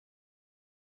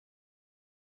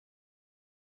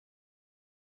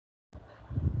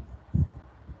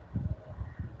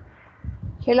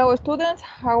Hello students,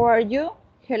 how are you?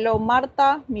 Hello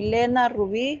Marta, Milena,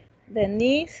 Ruby,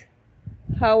 Denise,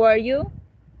 how are you?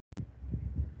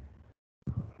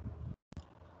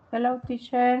 Hello,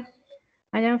 teacher.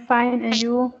 I am fine, and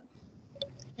you? I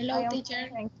Hello, am fine, teacher.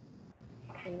 thank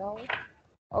you. Hello.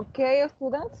 Okay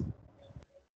students,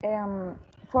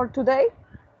 for today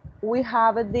we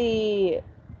have the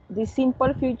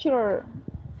simple future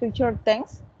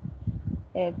tense.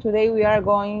 Today we are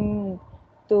going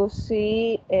to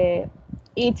see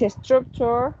its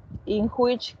structure, in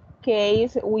which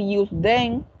case we use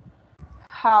them,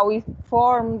 how it's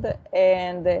formed,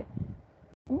 and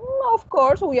of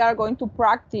course, we are going to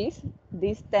practice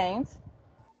these things.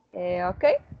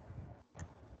 Okay,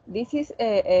 this is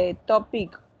a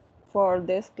topic for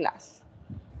this class.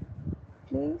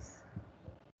 Please.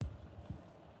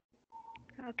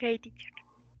 Okay, teacher.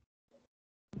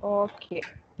 Okay,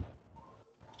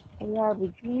 we are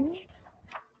beginning.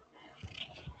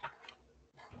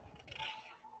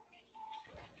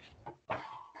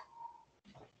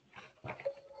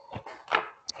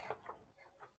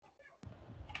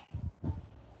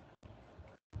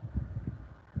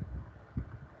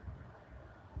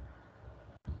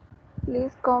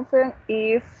 Please confirm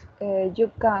if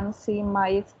you can see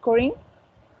my screen.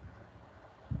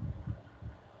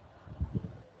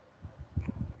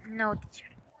 No, teacher.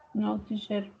 No,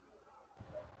 teacher.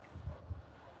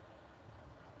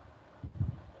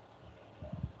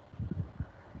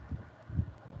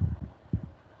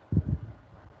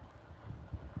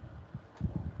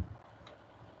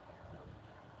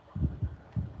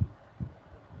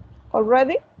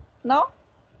 Already? No?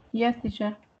 Yes,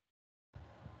 teacher.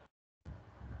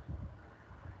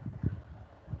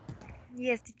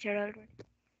 Yes, teacher, already.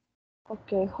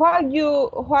 Okay. What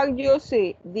you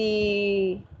see?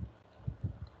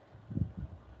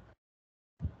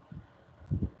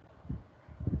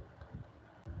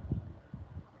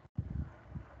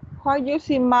 What you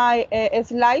see my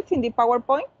slides in the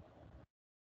PowerPoint?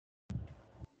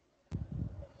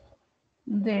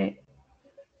 The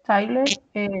title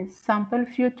is Sample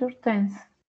Future Tense.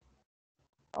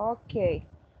 Okay.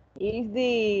 Is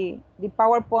the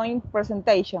PowerPoint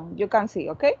presentation. You can see,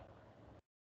 okay?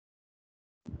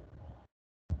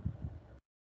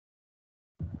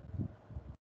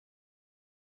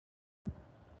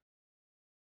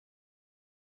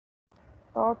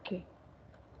 Okay.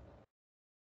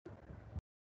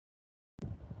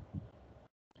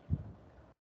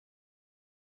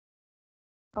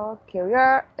 Okay, we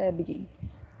are beginning.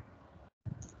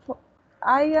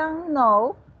 I don't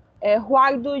know.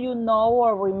 What do you know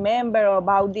or remember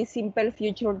about the simple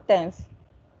future tense?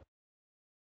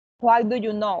 What do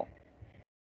you know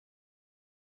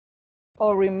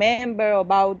or remember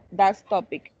about that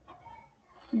topic?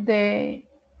 The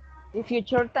The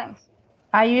future tense.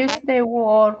 I use the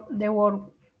word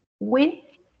will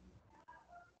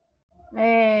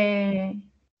uh,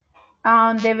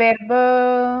 on the verb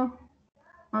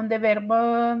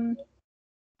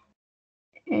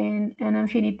in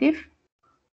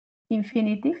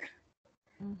infinitive.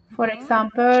 For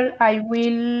example, I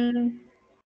will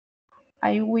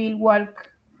walk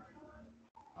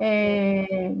uh,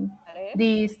 Yes.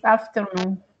 this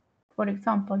afternoon, for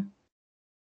example.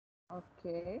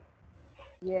 Okay.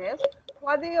 Yes.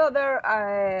 What the other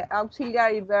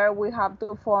auxiliary verb we have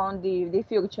to form the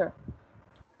future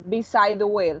beside the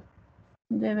will?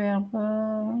 The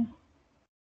verb,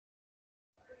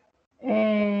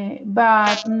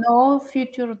 but no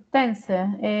future tense.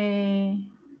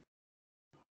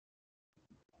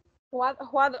 What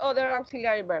other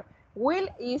auxiliary verb? Will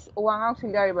is one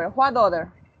auxiliary verb. What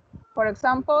other? For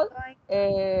example,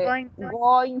 Going, uh,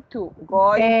 going to.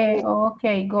 going to,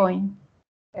 Okay, going.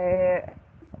 uh,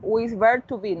 with verb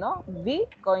to be, no? Be,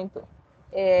 going to.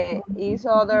 Is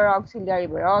other auxiliary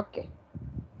verb. Okay.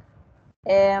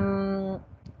 Um,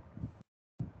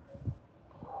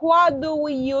 what do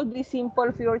we use the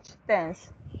simple future tense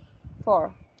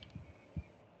for?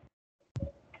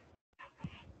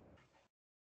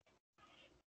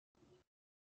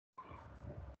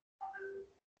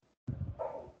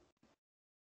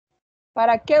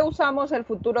 ¿Para qué usamos el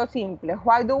futuro simple?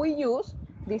 Why do we use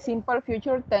the simple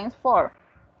future tense for?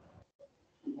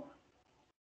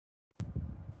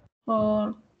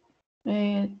 For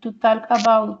to talk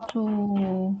about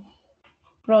to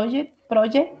project.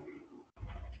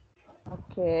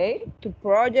 Okay, to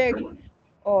project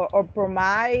or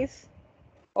promise,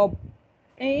 or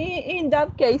in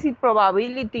that case, it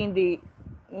probability in the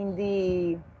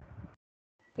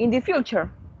in the future,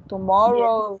 Yes.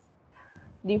 tomorrow,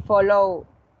 the follow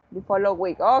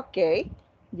week. Okay,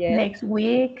 yes, Next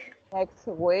week. next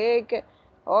week.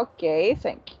 Okay,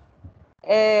 thank you.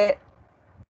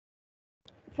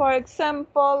 For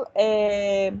example,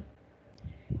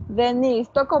 Denise,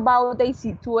 talk about a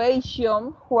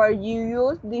situation where you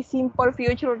use the simple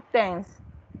future tense.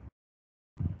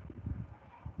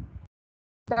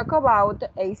 Talk about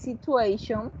a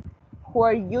situation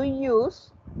where you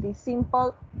use the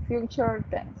simple future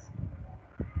tense.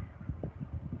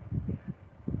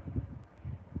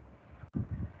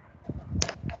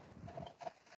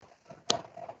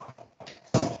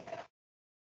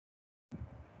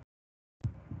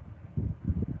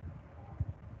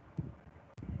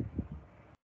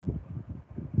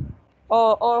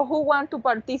 Or who want to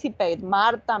participate?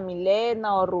 Marta,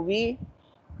 Milena, or Ruby?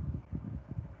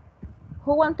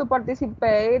 Who want to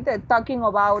participate talking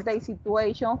about a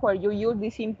situation where you use the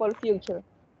simple future?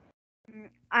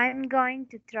 I'm going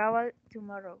to travel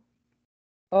tomorrow.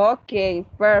 Okay,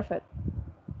 perfect.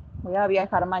 Voy a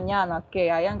viajar mañana. Okay,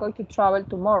 I am going to travel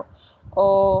tomorrow.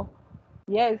 Oh,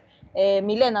 yes.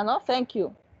 Milena, no? Thank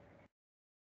you.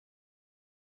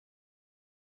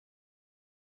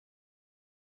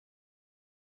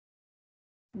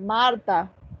 Marta,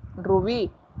 Ruby.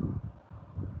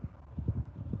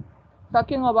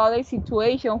 Talking about a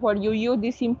situation where you use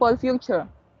the simple future.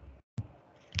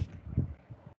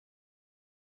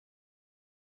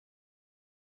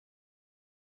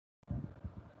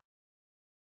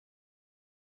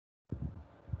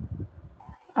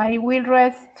 I will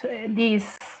rest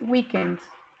this weekend.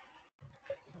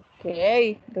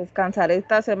 Ok, descansar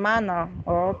esta semana.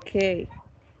 Ok,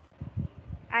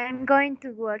 I'm going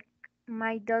to walk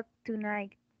my dog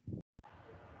tonight.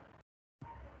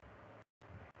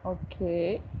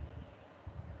 ok.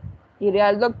 ¿Iré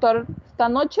al doctor esta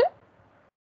noche?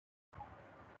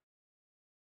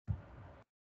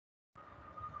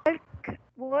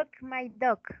 Walk my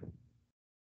dog.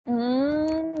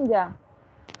 Ya.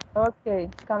 Ok,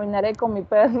 caminaré con mi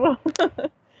perro.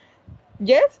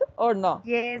 Yes or no?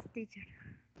 Yes, teacher.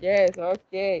 Yes,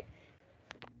 ok.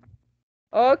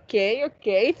 Ok,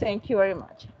 ok, thank you very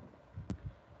much.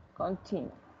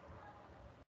 Continue.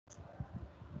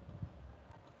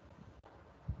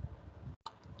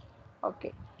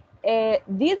 Okay.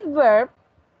 This verb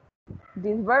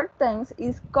tense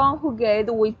is conjugated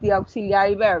with the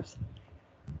auxiliary verbs.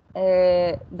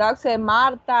 That's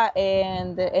Marta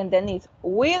and Denise.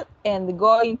 Will and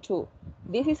going to.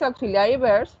 This is auxiliary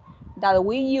verbs that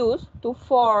we use to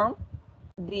form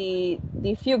the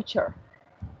future.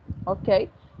 Okay.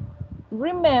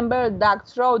 Remember that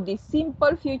through the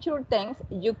simple future tense,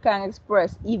 you can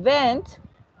express events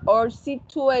or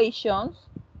situations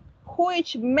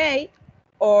which may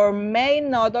or may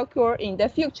not occur in the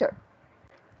future.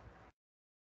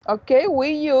 Okay,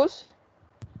 we use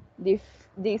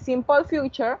the simple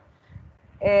future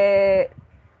to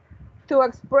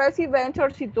express events or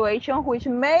situations which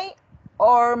may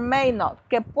or may not,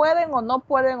 que pueden o no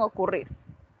pueden ocurrir.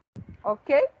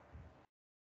 Okay?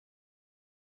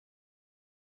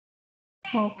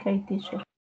 Okay, teacher.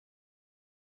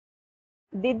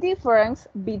 The difference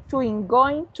between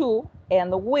going to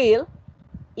and will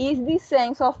is the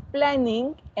sense of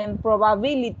planning and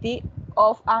probability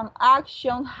of an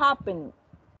action happening.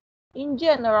 In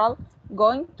general,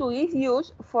 going to is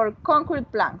used for concrete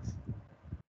plans.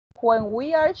 When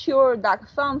we are sure that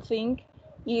something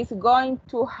is going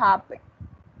to happen.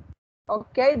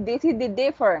 Okay, this is the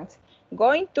difference.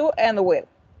 Going to and will.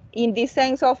 In the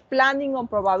sense of planning or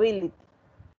probability.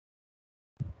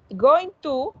 Going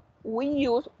to, we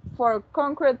use for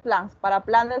concrete plans, para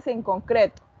planes en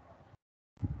concreto.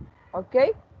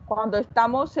 Ok, cuando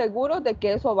estamos seguros de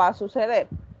que eso va a suceder.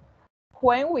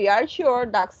 When we are sure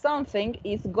that something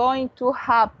is going to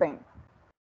happen.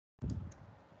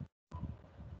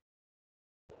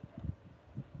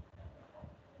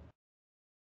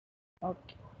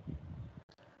 Okay.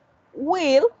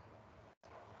 Will,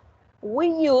 we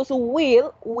use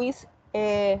will with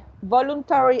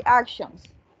voluntary actions.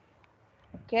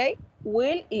 Okay,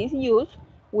 will is used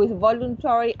with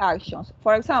voluntary actions.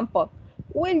 For example,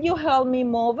 will you help me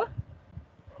move?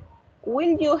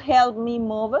 Will you help me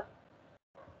move?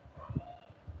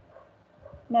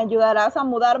 ¿Me ayudarás a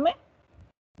mudarme?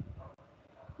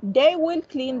 They will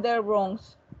clean their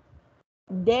rooms.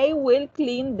 They will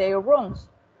clean their rooms.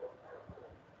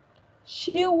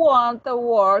 She won't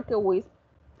work with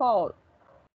Paul.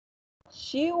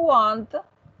 She won't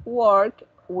work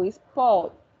with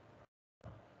Paul.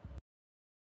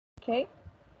 Okay.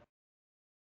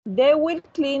 They will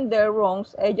clean their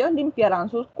rooms. Ellos limpiarán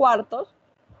sus cuartos.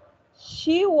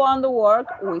 She won't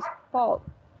work with Paul.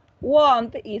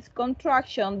 Want is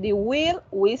contraction. The will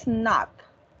is not.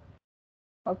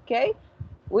 Okay.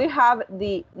 we have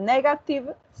the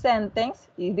negative sentence,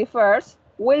 is the first.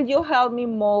 Will you help me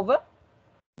move?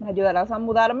 ¿Me ayudarás a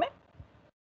mudarme?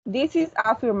 This is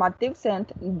affirmative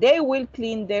sentence. They will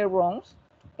clean their rooms.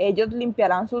 Ellos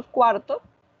limpiarán sus cuartos.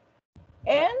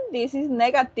 And this is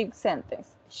negative sentence.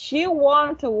 She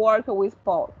won't work with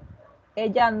Paul.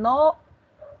 Ella no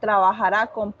trabajará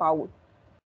con Paul.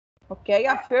 Okay,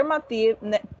 affirmative,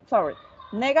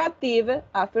 negative,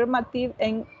 affirmative,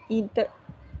 and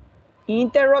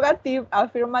interrogative,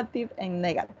 affirmative, and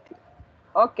negative.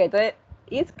 Okay, so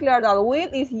it's clear that will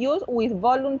is used with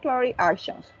voluntary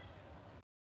actions.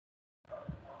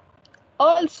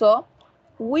 Also,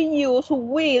 we use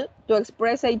will to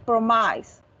express a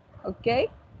promise. Okay,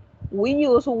 we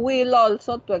use will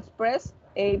also to express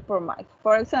a promise.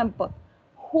 For example,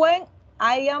 when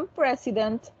I am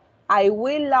president, I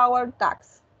will lower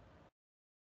tax.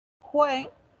 When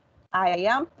I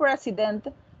am president,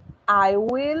 I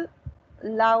will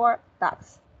lower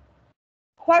tax.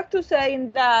 What to say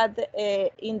in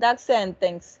that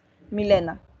sentence,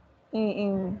 Milena?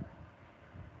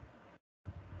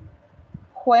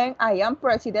 When I am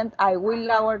president, I will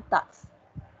lower tax.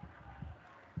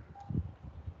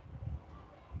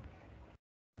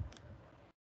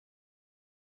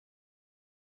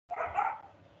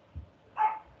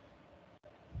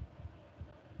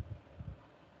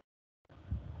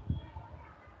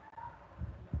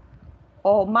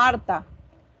 Oh, Marta,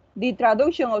 the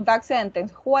traduction of that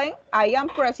sentence. When I am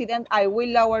president, I will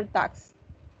lower tax.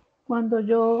 Cuando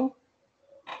yo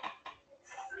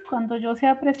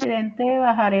sea presidente,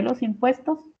 bajaré los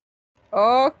impuestos.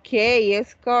 Okay,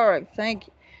 it's correct. Thank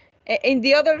you. In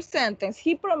the other sentence,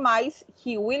 he promised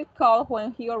he will call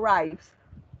when he arrives.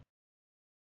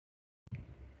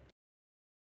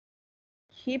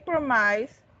 He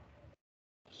promised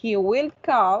he will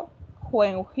call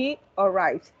when he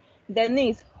arrives.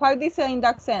 Denise, what did you say in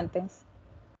that sentence?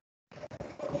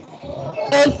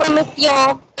 Él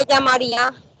prometió que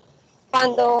llamaría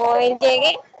cuando él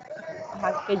llegue.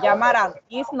 Que llamará.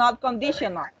 It's not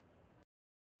conditional.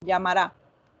 Llamará.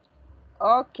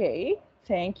 Okay,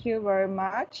 thank you very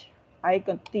much. I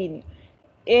continue.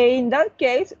 In that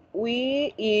case,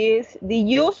 we is the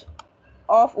use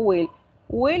of will.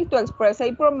 Will to express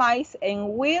a promise,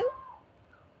 and will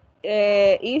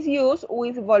is used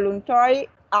with voluntary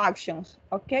actions.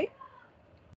 Okay.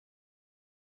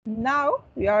 Now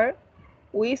we are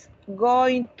with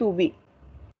going to be.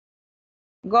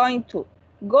 Going to.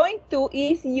 Going to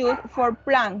is used for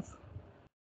plans.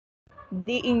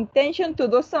 The intention to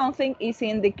do something is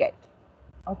indicated.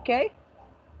 Okay.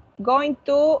 Going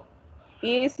to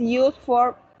is used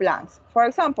for plans. For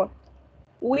example,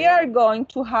 we are going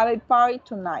to have a party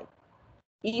tonight.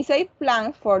 It's a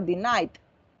plan for the night.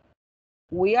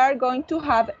 We are going to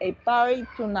have a party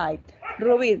tonight.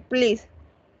 Ruby, please.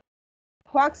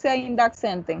 What say in that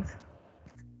sentence?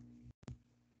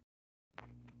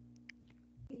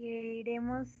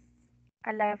 ¿Iremos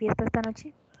a la fiesta esta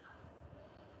noche?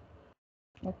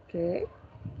 Okay.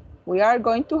 We are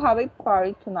going to have a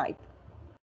party tonight.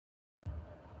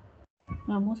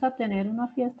 ¿Vamos a tener una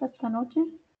fiesta esta noche?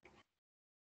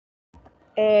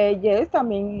 Yes,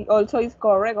 también also is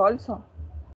correct also.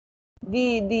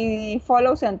 The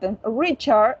follow sentence.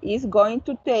 Richard is going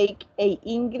to take an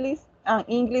English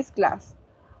class.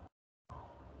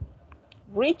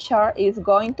 Richard is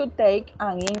going to take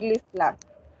an English class.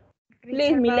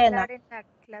 Please, Richard Milena. va a hablar en la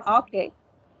clase. Okay.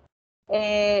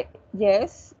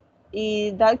 Yes.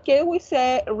 In that case, we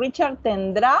say Richard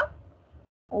tendrá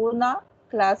una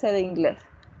clase de inglés.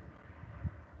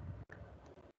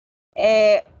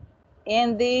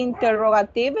 In the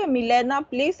interrogative, Milena,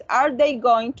 please, are they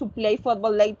going to play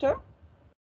football later?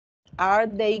 Are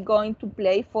they going to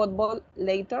play football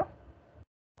later?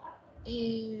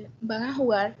 Van a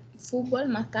jugar fútbol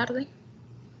más tarde.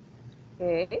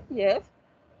 Okay, yes.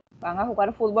 ¿Van a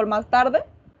jugar fútbol más tarde?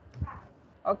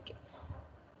 Okay.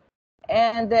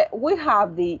 And we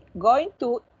have the going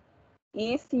to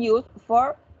is used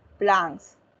for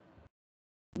plans.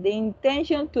 The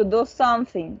intention to do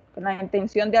something, con la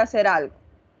intención de hacer algo.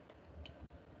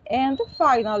 And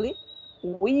finally,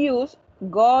 we use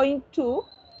going to.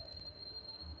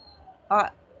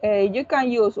 You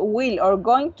can use will or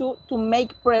going to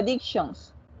make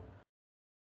predictions.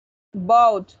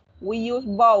 Both. We use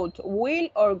both will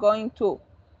or going to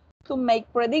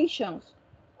make predictions.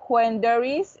 When there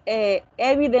is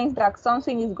evidence that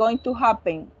something is going to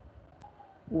happen,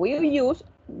 we use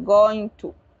going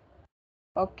to.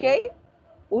 Okay.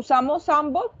 Usamos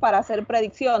ambos para hacer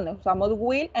predicciones. Usamos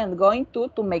will and going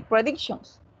to make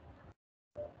predictions.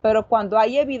 Pero cuando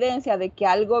hay evidencia de que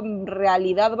algo en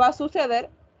realidad va a suceder,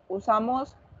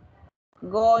 usamos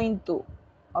going to.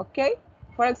 Okay?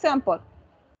 For example,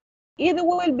 it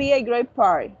will be a great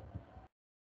party.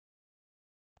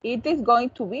 It is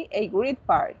going to be a great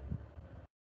party.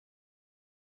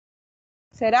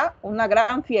 Será una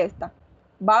gran fiesta.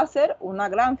 Va a ser una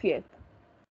gran fiesta.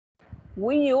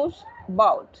 We use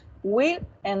both, will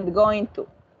and going to.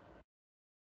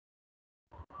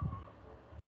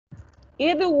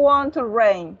 It won't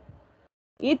rain.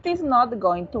 It is not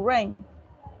going to rain.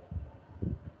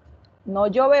 No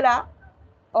lloverá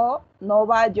o no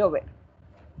va a llover.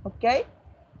 Okay?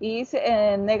 Is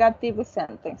a negative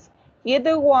sentence. It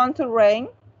won't rain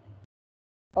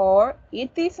or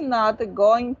it is not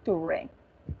going to rain.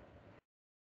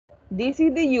 This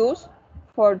is the use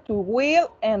for to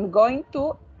will and going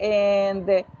to, and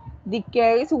the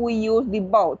case we use the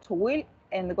both, will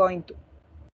and going to.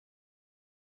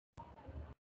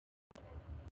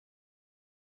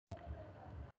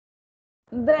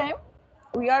 Then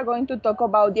we are going to talk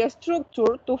about the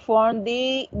structure to form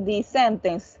the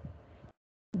sentence.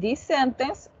 This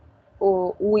sentence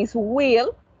with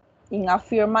will in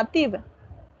affirmative.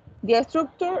 The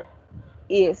structure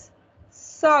is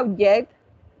subject,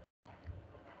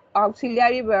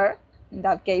 auxiliary verb, in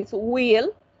that case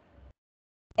will,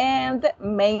 and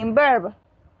main verb,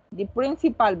 the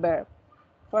principal verb.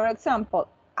 For example,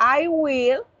 I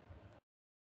will,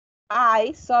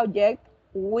 I subject,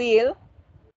 will,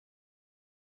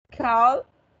 call,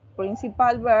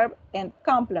 principal verb, and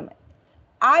complement.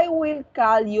 I will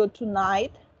call you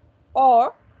tonight,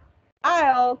 or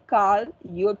I'll call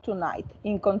you tonight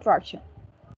in contraction.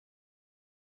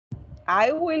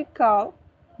 I will call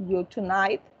you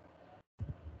tonight.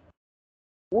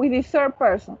 With the third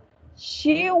person,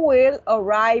 she will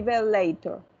arrive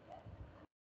later.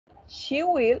 She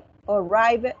will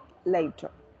arrive later.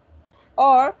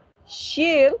 Or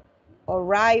she'll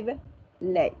arrive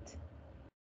late.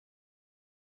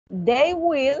 They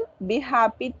will be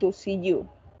happy to see you.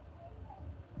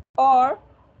 Or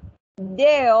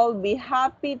they'll be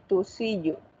happy to see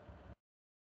you.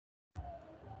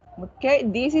 Okay,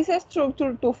 this is a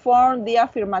structure to form the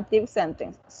affirmative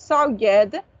sentence.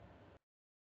 Subject,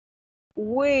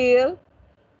 will,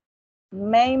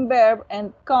 main verb,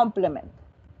 and complement.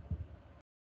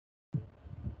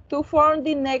 To form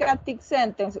the negative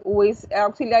sentence with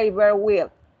auxiliary verb will.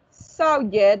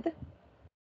 Subject,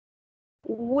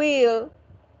 will,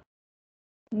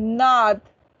 not,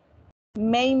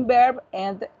 main verb,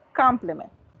 and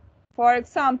complement. For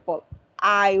example,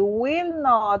 I will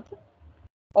not,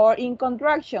 or in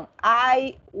contraction,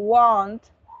 I won't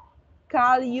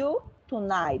call you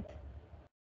tonight.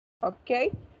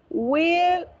 Okay?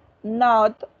 Will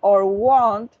not or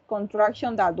won't,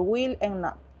 contraction that will and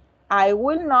not. I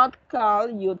will not call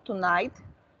you tonight.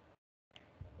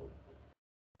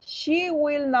 She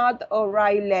will not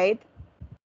arrive late.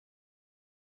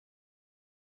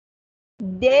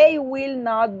 They will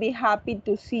not be happy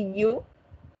to see you.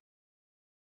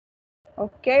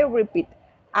 Okay, repeat.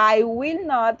 I will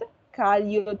not call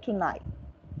you tonight.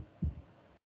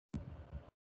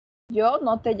 Yo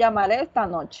no te llamaré esta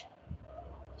noche.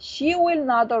 She will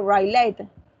not arrive late.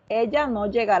 Ella no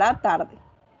llegará tarde.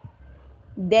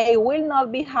 They will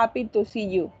not be happy to see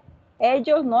you.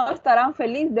 Ellos no estarán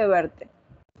felices de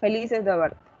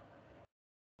verte.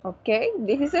 Okay,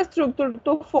 this is a structure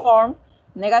to form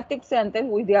negative sentence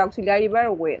with the auxiliary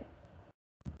verb will.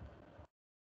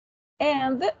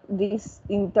 And this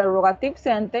interrogative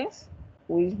sentence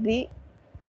with the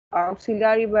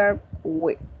auxiliary verb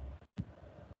will.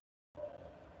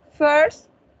 First,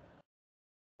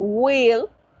 will,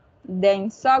 then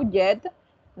subject,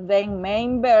 then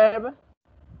main verb,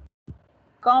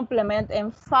 complement,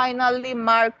 and finally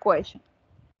mark question.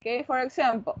 Okay, for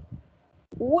example,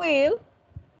 will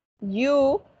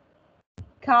you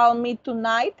call me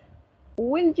tonight?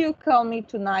 Will you call me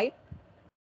tonight?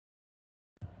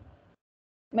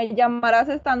 ¿Me llamarás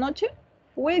esta noche?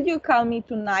 Will you call me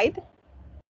tonight?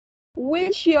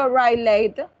 Will she arrive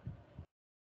late?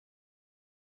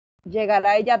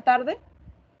 ¿Llegará ella tarde?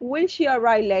 Will she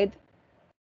arrive late?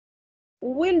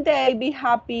 Will they be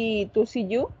happy to see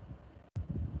you?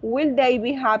 Will they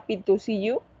be happy to see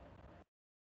you?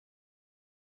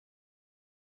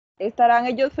 ¿Estarán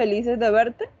ellos felices de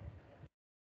verte?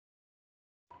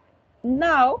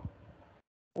 Now,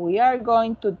 we are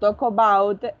going to talk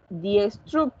about the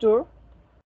structure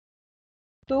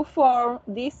to form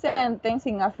this sentence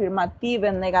in affirmative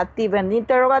and negative and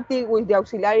interrogative with the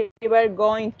auxiliary verb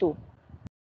going to.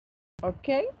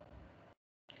 Okay?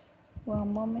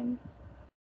 One moment.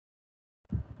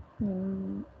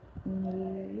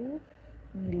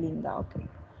 Linda, okay.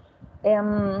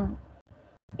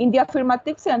 In the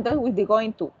affirmative sentence with the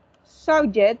going to.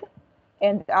 subject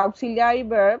and auxiliary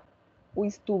verb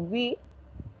with to be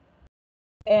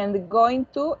and going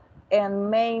to and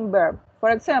main verb. For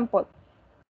example,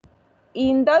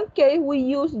 in that case, we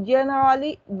use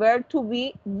generally verb to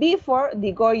be before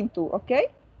the going to, okay?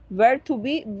 Verb to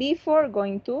be before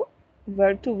going to,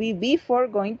 verb to be before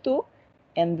going to,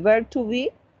 and verb to be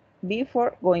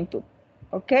before going to.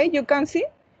 Okay, you can see.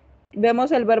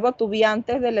 Vemos el verbo to be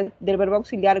antes del verbo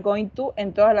auxiliar going to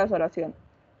en todas las oraciones.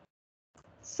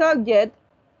 Subject,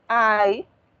 I,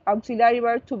 auxiliary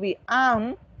verb to be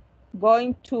am,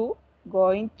 going to,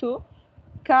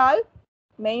 call,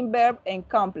 main verb, and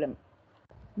complement.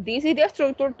 This is the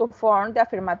structure to form the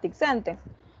affirmative sentence.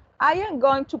 I am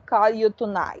going to call you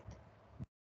tonight.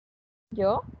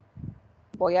 Yo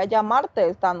voy a llamarte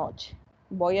esta noche.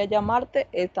 Voy a llamarte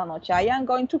esta noche. I am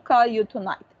going to call you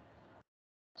tonight.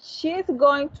 She's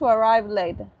going to arrive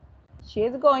late.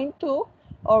 She's going to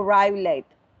arrive late.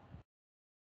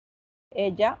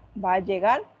 Ella va a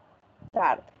llegar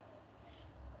tarde.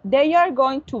 They are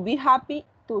going to be happy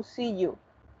to see you.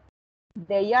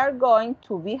 They are going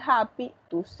to be happy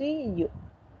to see you.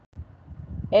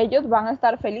 Ellos van a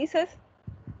estar felices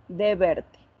de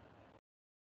verte.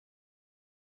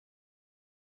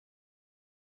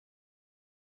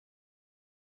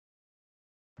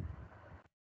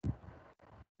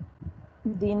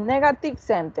 The negative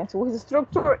sentence with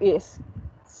structure is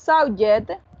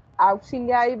subject,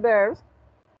 auxiliary verbs,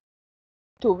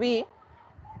 to be,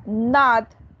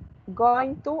 not,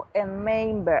 going to, and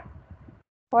main verb.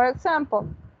 For example,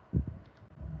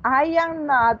 I am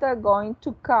not going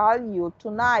to call you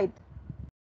tonight.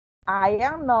 I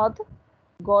am not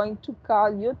going to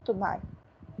call you tonight.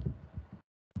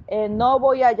 No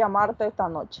voy a llamarte esta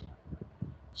noche.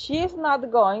 She's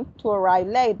not going to arrive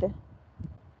late.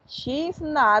 She's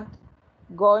not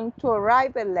going to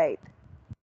arrive late.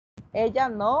 Ella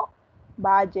no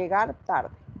va a llegar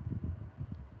tarde.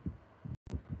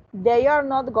 They are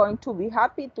not going to be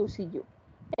happy to see you.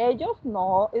 Ellos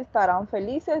no estarán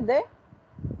felices de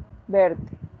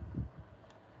verte.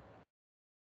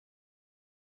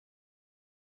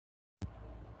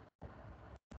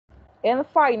 And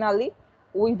finally,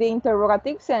 with the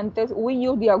interrogative sentence, we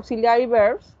use the auxiliary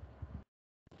verbs.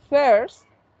 First,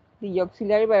 the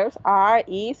auxiliary verbs are,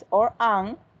 is, or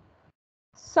am.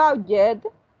 Subject,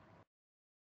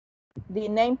 the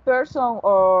name person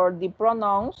or the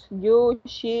pronouns, you,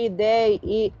 she, they,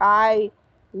 it, I,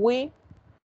 we.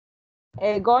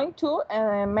 Going to,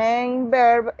 main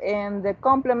verb, and the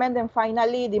complement, and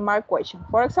finally the mark question.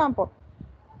 For example,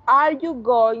 are you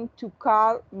going to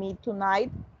call me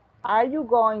tonight? Are you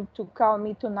going to call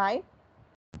me tonight?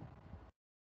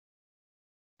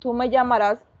 ¿Tú me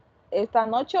llamarás esta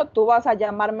noche o tú vas a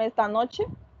llamarme esta noche?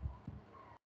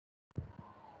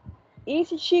 Is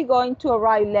she going to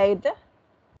arrive late?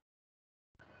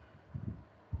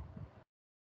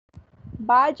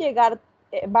 ¿Va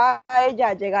ella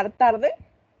a llegar tarde?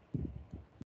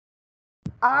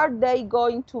 Are they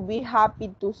going to be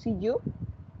happy to see you?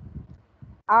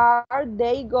 Are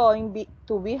they going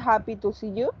to be happy to see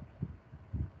you?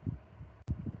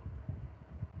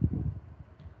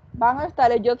 ¿Van a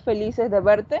estar ellos felices de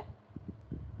verte?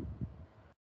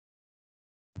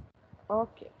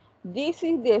 Okay. This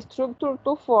is the structure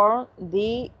to form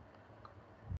the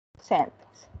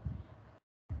sentence.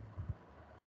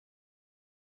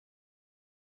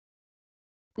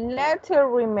 Let's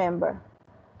remember,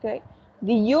 okay,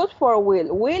 the use for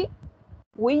will. Will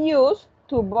we use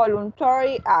to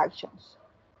voluntary actions,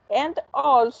 and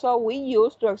also we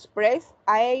use to express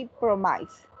a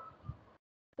promise.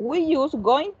 We use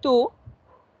going to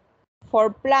for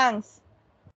plans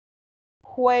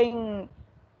when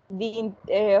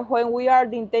we are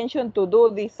the intention to do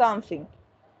this something,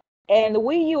 and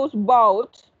we use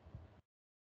both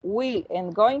will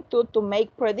and going to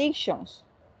make predictions.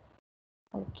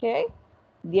 Okay,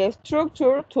 the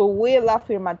structure to will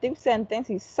affirmative sentence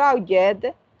is subject,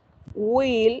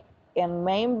 will, and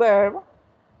main verb.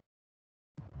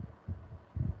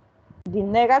 The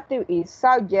negative is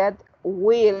subject,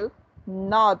 will,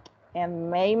 not, and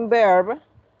main verb.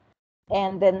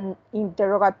 And then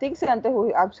interrogative sentence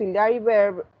with auxiliary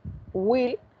verb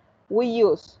will, we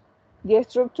use. The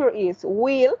structure is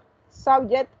will,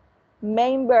 subject,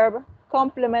 main verb,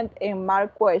 complement, and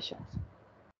mark questions.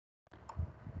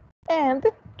 And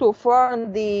to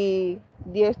form the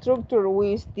structure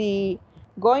with the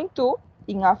going to,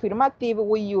 in affirmative,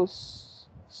 we use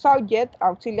subject,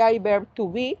 auxiliary verb to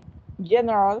be,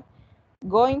 general,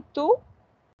 going to,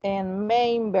 and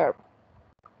main verb.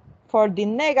 For the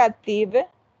negative,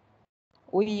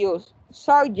 we use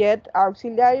subject,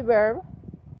 auxiliary verb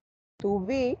to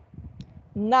be,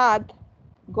 not,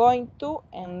 going to,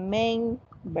 and main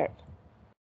verb.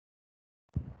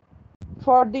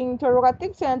 For the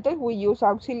interrogative sentence, we use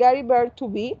auxiliary verb to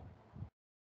be,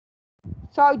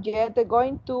 subject,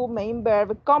 going to, main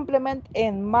verb, complement,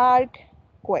 and mark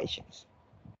questions.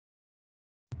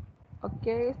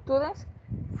 Okay, students,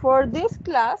 for this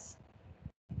class,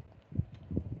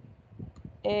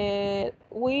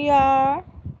 we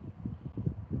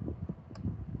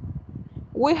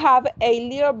have a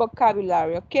little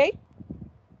vocabulary, okay?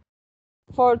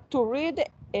 For to read,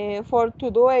 for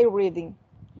to do a reading,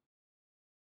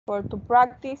 for to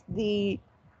practice the,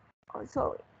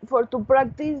 for to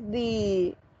practice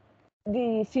the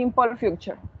simple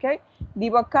future, okay? The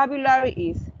vocabulary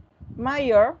is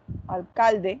mayor,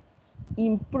 alcalde,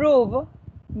 improve,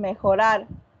 mejorar,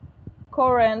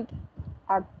 current,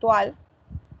 actual,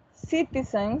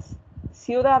 citizens,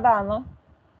 ciudadano,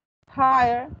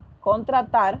 hire,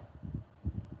 contratar,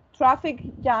 traffic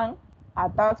jam,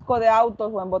 atasco de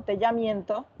autos o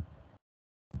embotellamiento,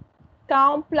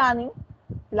 town planning,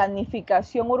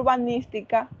 planificación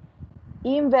urbanística,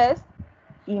 invest,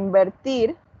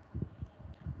 invertir,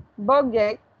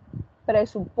 budget,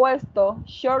 presupuesto,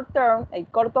 short term, el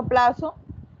corto plazo,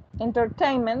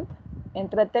 entertainment,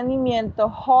 entretenimiento,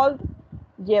 hold,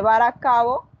 llevar a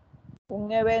cabo,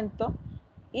 un evento,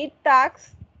 y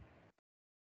tax,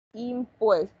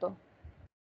 impuesto.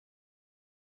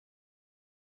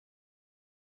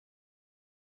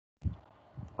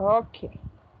 Okay.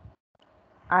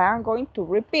 I am going to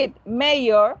repeat.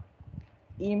 Mayor,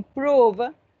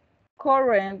 improve,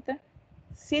 current,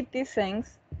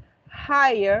 citizens,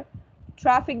 hire,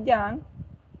 traffic jam,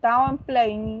 town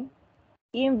planning,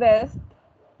 invest,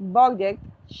 budget,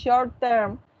 short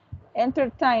term,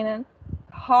 entertainment,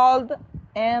 hold,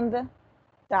 and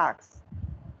tax.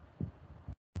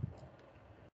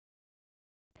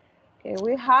 Okay,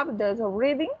 we have there's a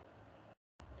reading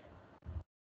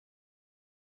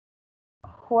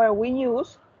where we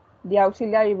use the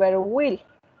auxiliary verb will.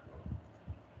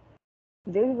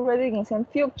 This reading is in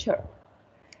future.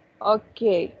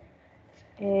 Okay.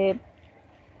 Who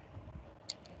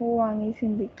one is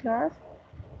in the class?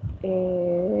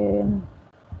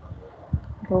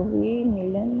 Ruby,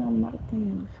 Milena,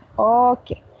 Martin.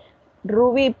 Okay.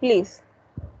 Ruby, please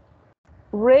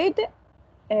read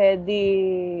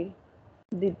the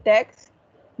text,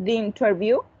 the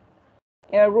interview.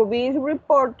 Ruby is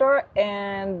reporter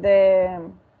and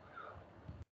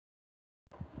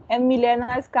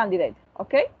Milena is candidate.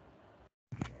 Okay.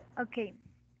 Okay.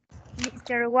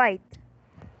 Mr. White,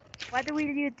 what will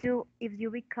you do if you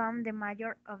become the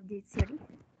mayor of this city?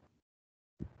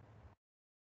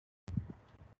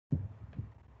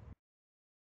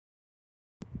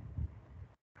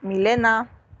 Milena.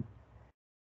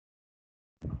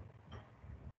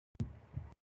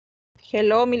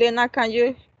 Hello, Milena. Can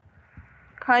you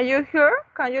hear?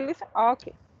 Can you listen?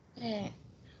 Okay.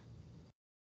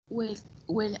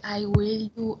 Well, I will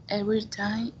do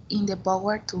everything in the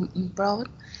power to improve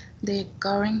the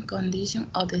current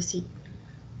condition of the city.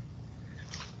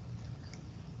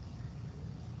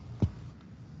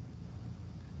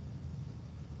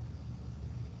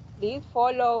 Please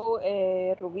follow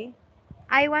Ruby.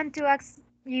 I want to ask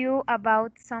you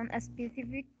about some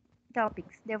specific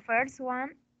topics. The first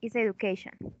one is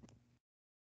education.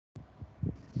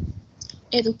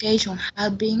 Education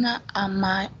has been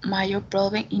a major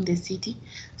problem in the city,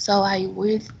 so I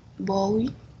will buy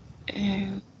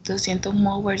 200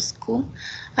 more schools.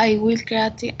 I will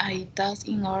create a task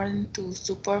in order to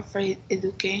support free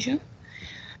education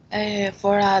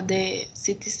for the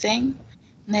citizen.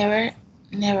 Never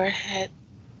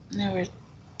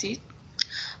did.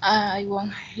 I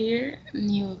want here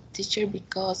new teacher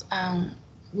because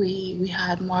we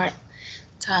had more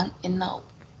time enough.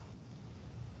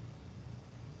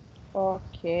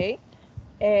 Okay.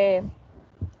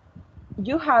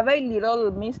 You have a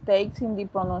little mistakes in the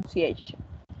pronunciation.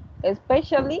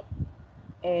 Especially,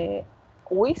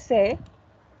 we say,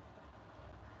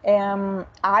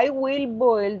 I will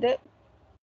build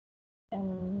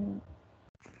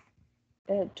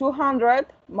 200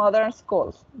 modern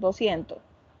schools, 200.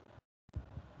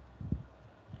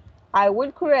 I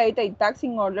will create a tax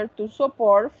in order to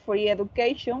support free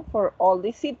education for all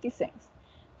the citizens.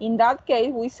 In that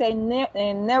case, we say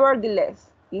nevertheless,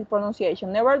 this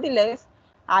pronunciation. Nevertheless,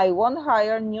 I won't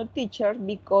hire new teachers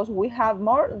because we have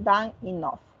more than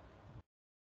enough.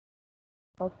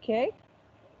 Okay.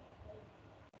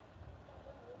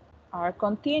 I'll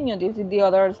continue. This is the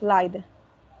other slide.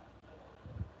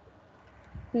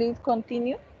 Please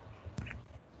continue.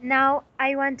 Now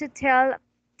I want to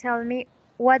tell me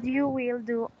what you will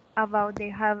do about the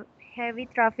heavy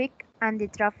traffic and the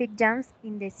traffic jams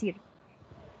in the city.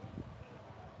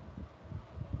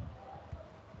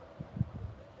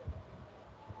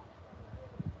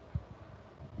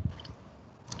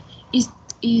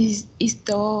 Is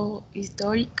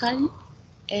historically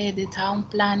the town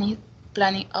planning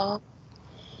of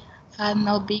had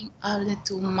not been able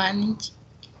to manage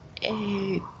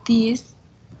this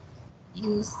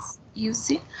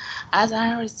using as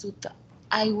a result.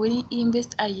 I will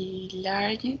invest a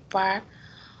large part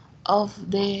of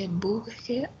the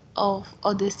budget of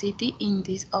the city in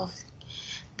this office.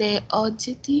 The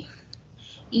objective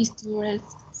is to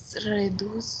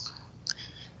reduce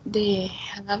the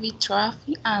heavy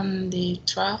traffic and the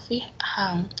traffic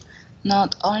harm,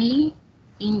 not only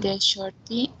in the short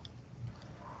term,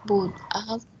 but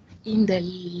also in the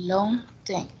long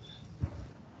term.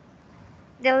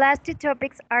 The last two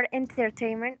topics are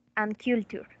entertainment and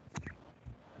culture.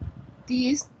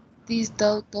 This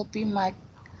topic might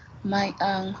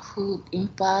and would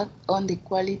impact on the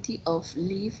quality of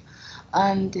life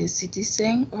and the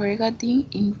citizen regarding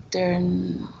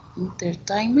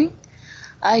entertainment.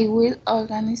 I will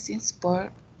organize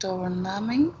sport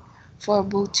tournament for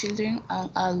both children and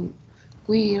adults.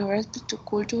 With respect to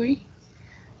culture,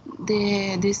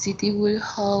 the city will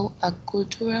hold a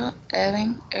cultural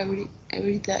event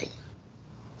every day.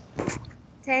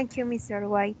 Thank you, Mr.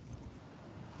 White.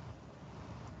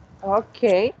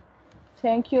 Okay,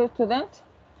 thank you, students.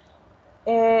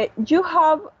 You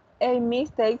have a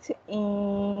mistake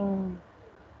in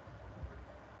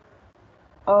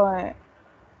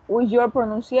with your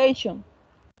pronunciation.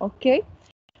 Okay,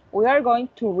 we are going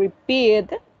to repeat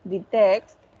the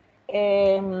text.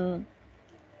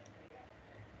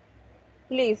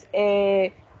 Please,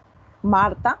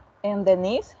 Marta and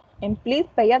Denise, and please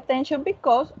pay attention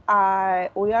because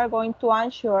we are going to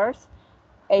answer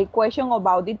a question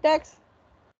about the text.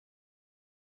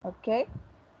 Okay,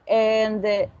 and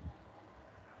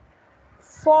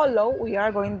follow, we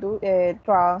are going to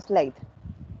translate.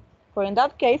 So in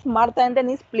that case, Marta and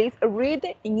Denise, please read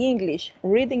in English.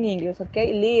 Read in English,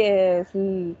 okay?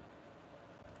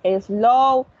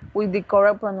 Slow with the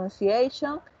correct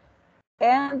pronunciation.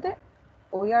 And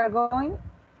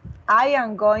I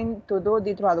am going to do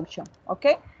the traduction,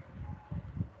 okay?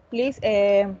 Please,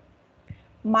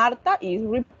 Marta is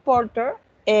reporter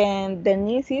and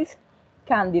Denise is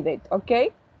candidate,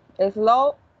 okay?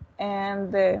 Slow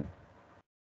and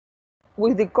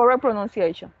with the correct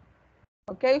pronunciation.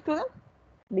 Okay, student?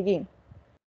 Begin.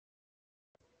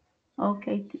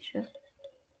 Okay, teacher.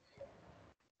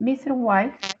 Mr.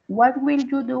 White, what will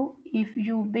you do if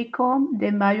you become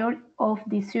the mayor of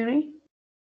the city?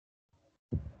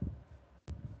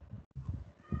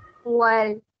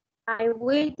 Well, I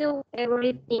will do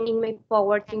everything in my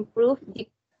power to improve the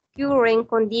current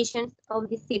conditions of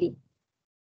the city.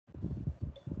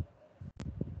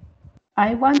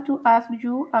 I want to ask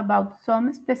you about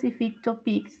some specific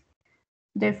topics.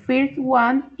 The first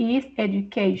one is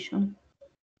education.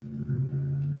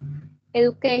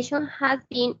 Education has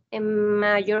been a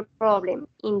major problem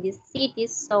in the city,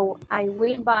 so I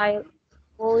will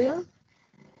build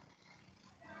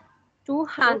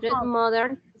 200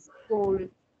 modern schools.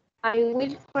 I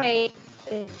will create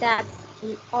tax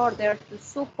in order to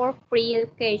support free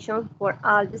education for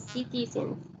all the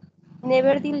citizens.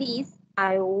 Nevertheless,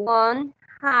 I won't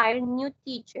hire new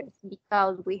teachers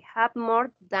because we have more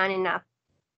than enough.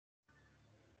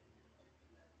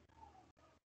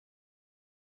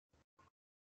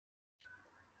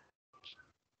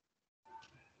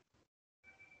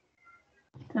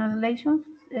 Translation,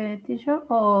 teacher,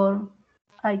 or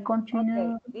I Okay,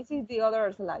 continue? this is the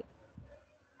other slide.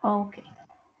 Okay,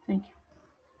 thank you.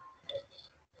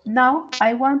 Now,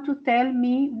 I want to tell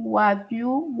me what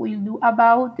you will do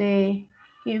about the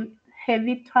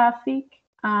heavy traffic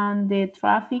and the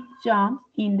traffic jams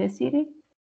in the city.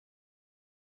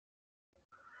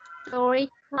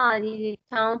 Historically, the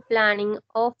town planning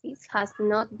office has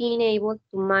not been able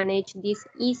to manage this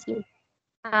issue.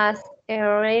 As a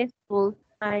result,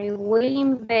 I will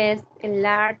invest a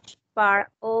large part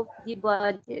of the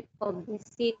budget of the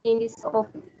city in this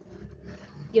office.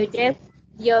 The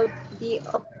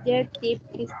objective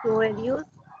is to reduce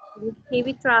the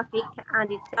heavy traffic and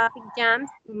the traffic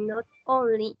jams not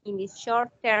only in the short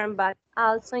term but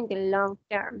also in the long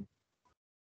term.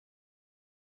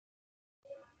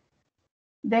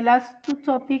 The last two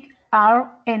topics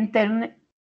are internet.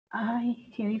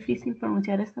 Ay, qué difícil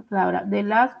pronunciar esta palabra. The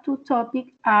last two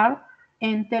topics are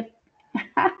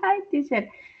teacher.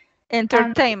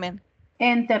 Entertainment.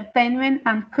 Entertainment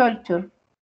and culture.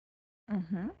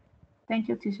 Mm-hmm. Thank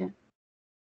you, teacher.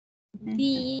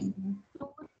 These two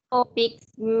topics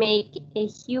make a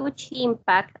huge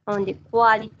impact on the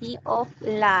quality of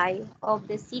life of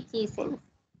the citizens.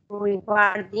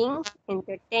 Regarding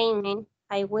entertainment,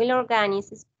 I will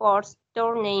organize sports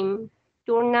tournament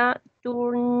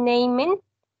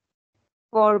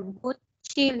for both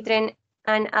children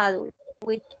and adults.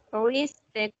 With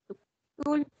respect to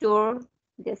culture,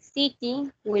 the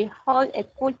city will hold a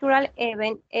cultural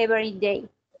event every day.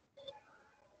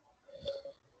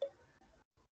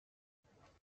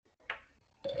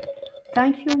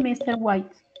 Thank you, Mr.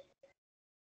 White.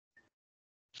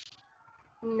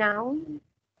 Now,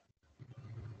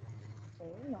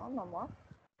 Okay, no more.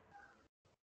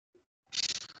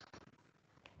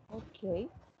 Okay.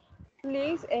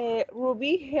 Please,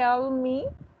 Ruby, help me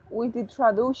with the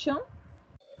traduction.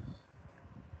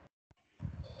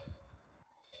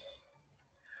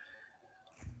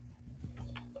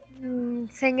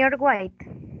 Señor White,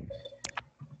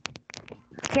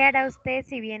 ¿qué hará usted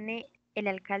si viene el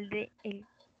alcalde, el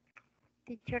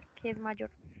teacher que es mayor?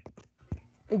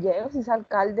 Yes, es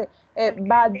alcalde.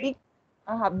 But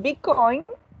Alcalde. Bitcoin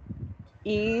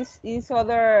is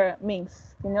other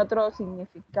means, tiene otro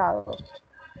significado.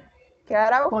 ¿Qué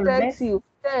hará usted Volver. si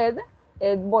usted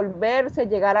es volverse,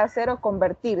 llegar a ser o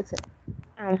convertirse?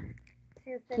 Ah,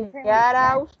 si usted se ¿Qué vuelve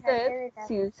hará alcalde usted de la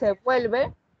si se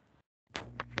vuelve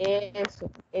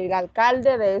eso, el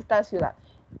alcalde de esta ciudad?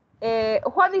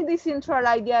 What is the central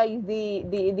idea is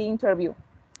the interview?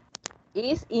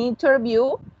 Is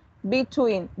interview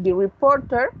between the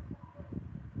reporter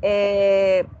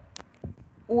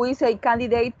who is a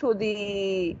candidate to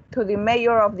the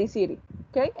mayor of the city.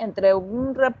 Okay? Entre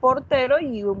un reportero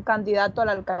y un candidato a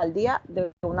la alcaldía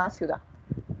de una ciudad.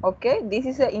 Okay? This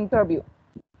is an interview.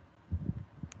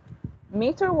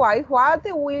 Mr. White, what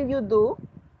will you do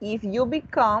if you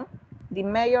become the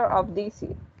mayor of this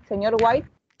city? Señor White,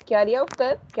 ¿qué haría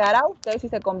usted? ¿Qué hará usted si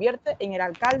se convierte en el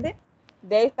alcalde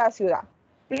de esta ciudad?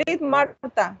 Please,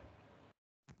 Marta,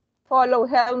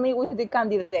 help me with the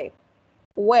candidate.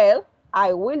 Well,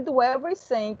 I will do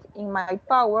everything in my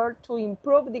power to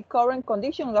improve the current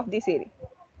conditions of the city.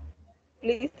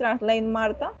 Please translate,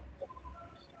 Marta.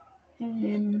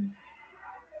 Current.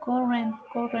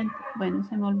 Bueno,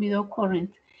 se me olvidó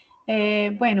current.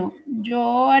 Bueno,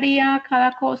 yo haría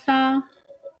cada cosa.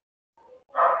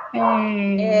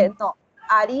 No,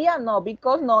 haría no,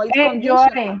 because no, it's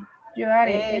conditional. Yo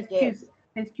haré, Yes.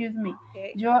 excuse me.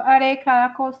 Okay. Yo haré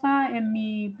cada cosa en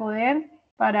mi poder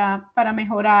para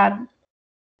mejorar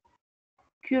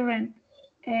current.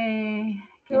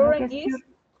 Current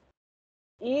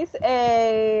is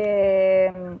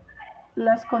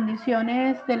las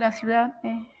condiciones de la ciudad.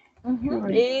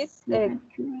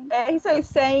 is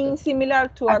saying similar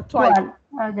to actual.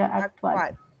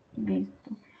 Actual.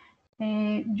 Listo.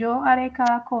 Yo haré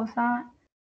cada cosa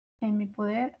en mi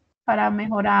poder para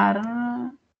mejorar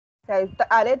O sea,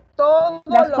 haré todo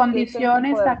las lo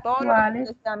condiciones que esté en mi poder, actuales. todo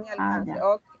lo que esté a mi alcance.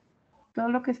 Okay. Todo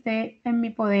lo que esté en mi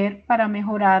poder para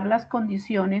mejorar las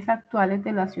condiciones actuales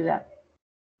de la ciudad.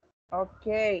 Ok,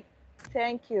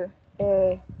 thank you.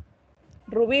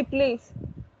 Ruby, please.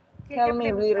 Quería Tell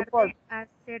me the report.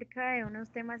 preguntarte acerca de unos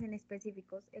temas en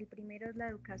específicos. El primero es la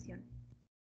educación.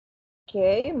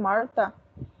 Okay, Marta.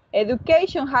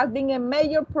 Education has been a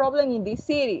major problem in this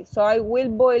city, so I will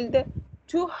build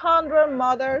 200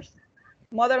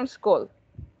 modern schools.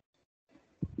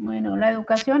 Bueno, la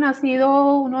educación ha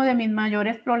sido uno de mis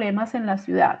mayores problemas en la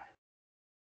ciudad.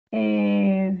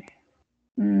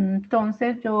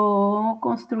 Entonces yo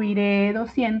construiré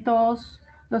 200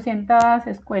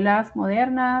 escuelas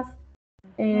modernas.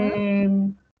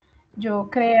 Yo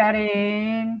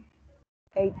crearé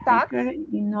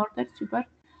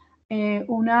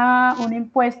un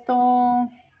impuesto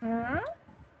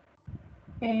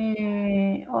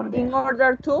In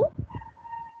order to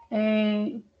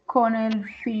con el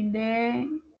fin de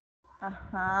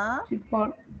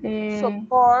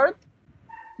support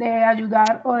de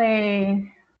ayudar o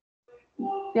de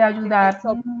ayudar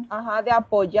de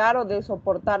apoyar o de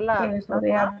soportar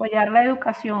de apoyar la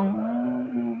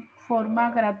educación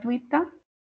forma gratuita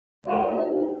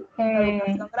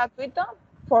educación gratuita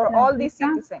for all the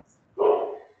citizens.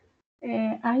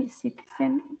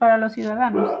 Para los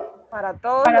ciudadanos. Para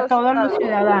todos los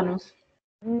ciudadanos.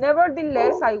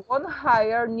 Nevertheless, I won't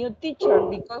hire new teachers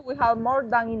because we have more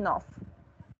than enough.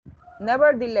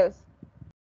 Nevertheless.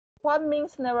 What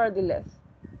means nevertheless?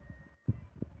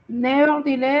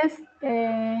 Nevertheless,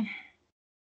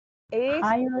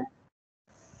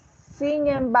 sin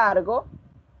embargo.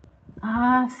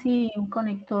 Sí, un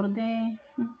conector de...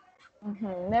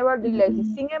 Nevertheless,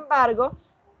 sin embargo,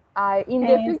 in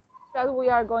the future we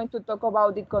are going to talk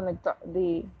about the connector,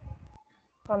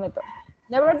 Sin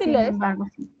Nevertheless, embargo,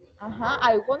 sí.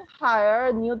 I won't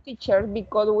hire new teachers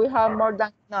because we have more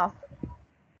than enough.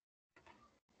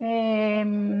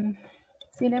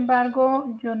 Sin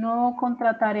embargo, yo no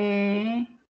contrataré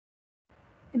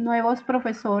nuevos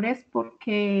profesores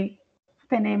porque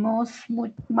tenemos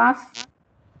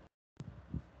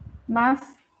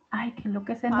ay, ¿qué es lo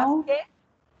que es Más no? que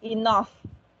enough,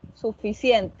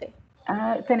 suficiente.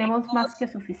 Tenemos más que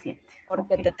suficiente.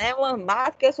 Porque Okay. tenemos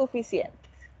más que suficiente.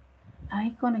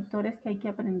 Hay conectores que hay que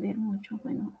aprender mucho.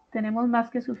 Bueno, tenemos más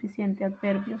que suficiente,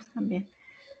 adverbios también.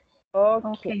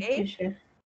 Okay. Teacher.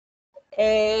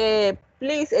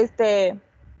 Please,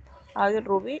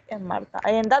 Ruby and Marta.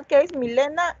 In that case,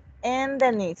 Milena and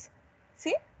Denise.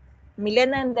 ¿Sí?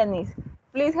 Milena and Denise.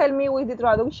 Please help me with the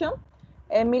traduction.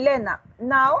 Milena,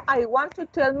 now I want to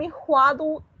tell me what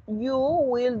you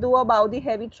will do about the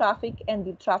heavy traffic and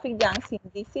the traffic jams in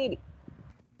the city.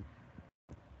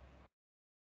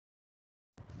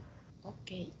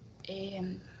 Ok.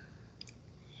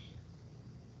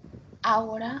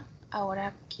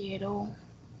 Ahora quiero...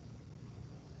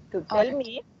 To tell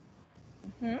me.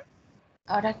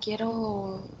 Ahora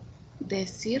quiero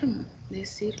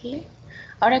decirle.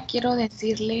 Ahora quiero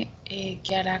decirle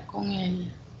qué hará con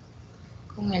el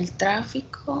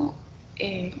tráfico.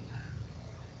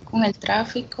 Con el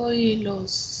tráfico y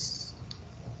los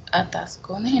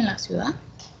atascones en la ciudad.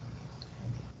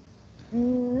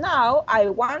 Now I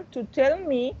want to tell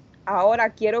me, ahora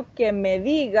quiero que me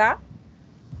diga,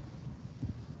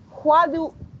 what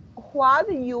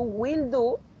you will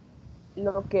do,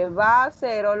 lo que va a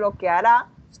hacer o lo que hará,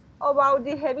 about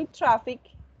the heavy traffic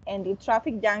and the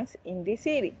traffic jams in the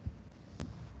city.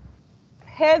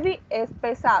 Heavy es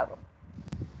pesado,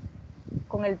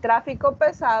 con el tráfico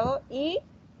pesado y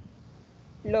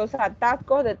los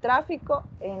atascos de tráfico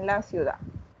en la ciudad.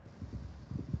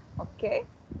 Okay.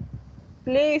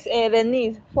 Please,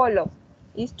 Denise, follow.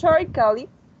 Historically,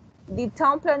 the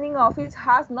town planning office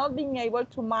has not been able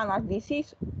to manage this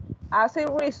issue. As a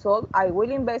result, I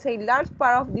will invest a large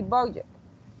part of the budget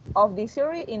of the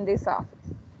city in this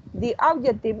office. The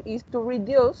objective is to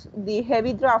reduce the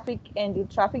heavy traffic and the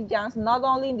traffic jams not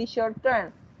only in the short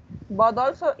term, but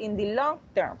also in the long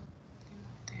term.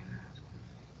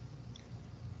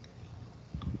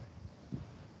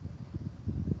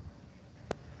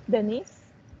 Denise.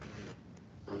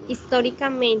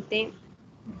 Históricamente,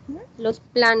 los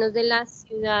planos de la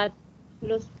ciudad,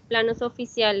 los planos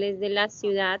oficiales de la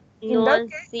ciudad no han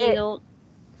sido...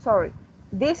 Sorry,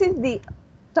 this is the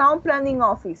town planning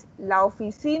office, la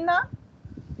oficina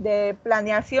de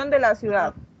planeación de la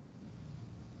ciudad.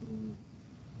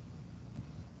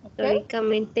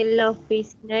 Históricamente, la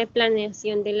oficina de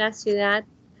planeación de la ciudad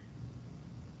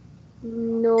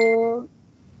no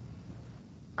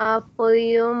ha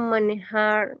podido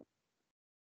manejar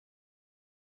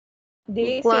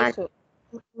This issue,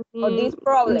 or this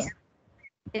problem.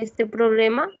 Este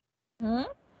problema.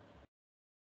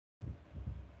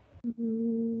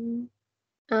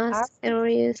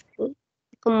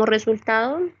 Como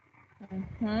resultado,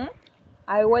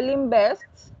 I will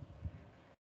invest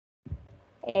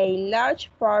a large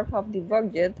part of the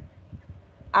budget.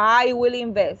 I will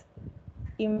invest.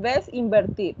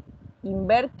 Invertir.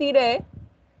 Invertiré.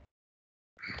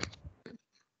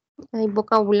 Hay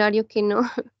vocabulario que no.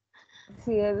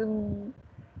 Sí,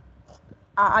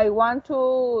 I want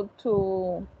to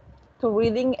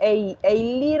reading a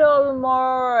little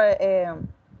more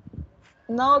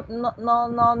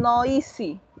no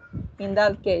easy in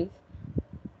that case.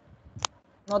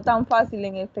 No tan fácil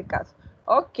en este caso.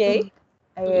 Okay.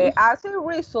 As a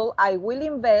result, I will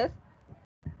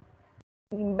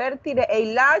invertiré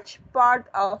a large part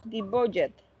of the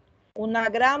budget. Una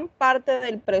gran parte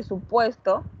del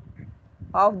presupuesto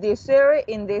of the city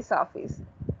in this office.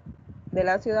 De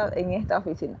la ciudad en esta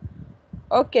oficina.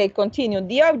 Okay, continue.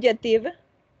 The objective.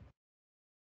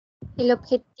 El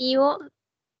objetivo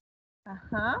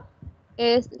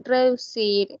es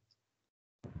reducir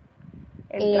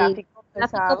el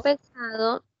tráfico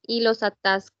pesado y los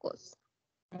atascos.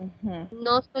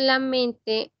 No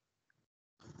solamente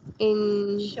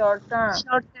en short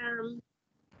term,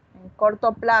 en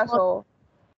corto plazo,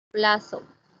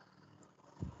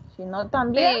 sino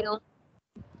también, pero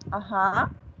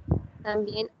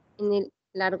también en el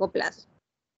largo plazo.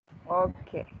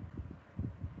 Okay.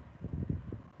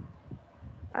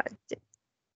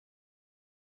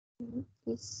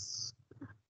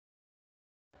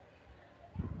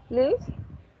 Please,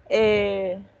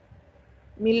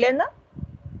 Milena.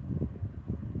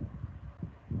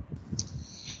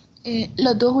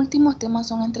 Los dos últimos temas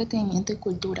son entretenimiento y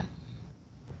cultura.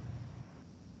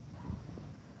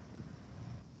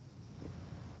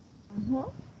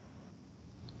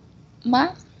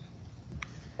 Ma?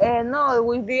 No,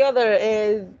 with the other,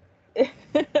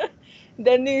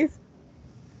 Denise,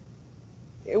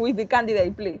 with the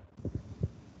candidate, please.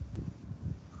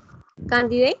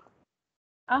 Candidate.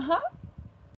 Ajá.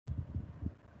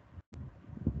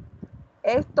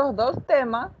 Estos dos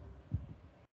temas.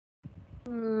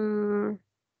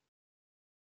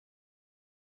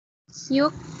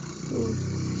 Huge.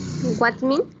 What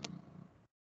mean?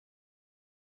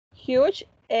 Huge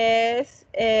es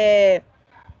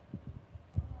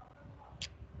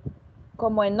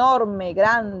como enorme,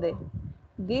 grande.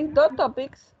 These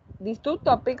two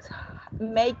topics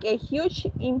make a huge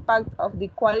impact of the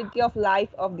quality of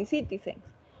life of the citizens.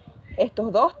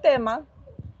 Estos dos temas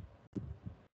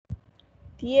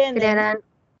tienen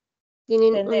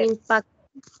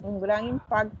un gran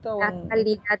impacto en la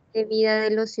calidad de vida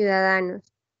de los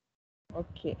ciudadanos.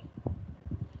 Okay.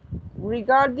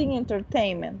 Regarding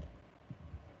entertainment.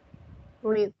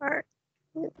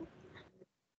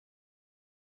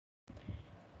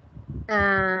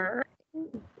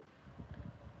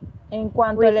 En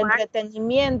cuanto al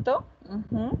entretenimiento,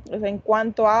 es en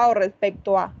cuanto a o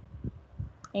respecto a.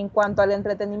 En cuanto al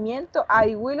entretenimiento,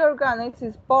 I will organize a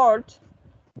sport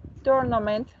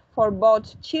tournament for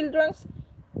both children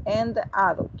and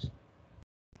adults.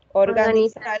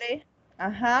 Organizaré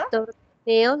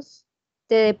torneos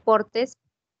de deportes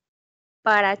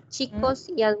para chicos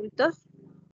y adultos.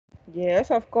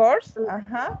 Yes, of course.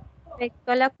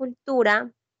 Respecto a la cultura,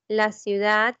 la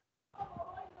ciudad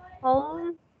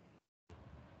hold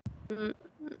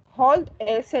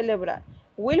es celebrar.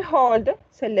 Will hold,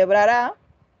 celebrará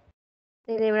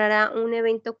un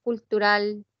evento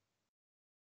cultural.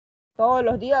 ¿Todos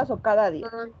los días o cada día?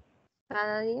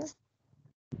 Cada día.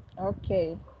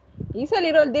 Okay. It's a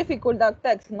little difficult that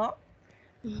text, ¿no?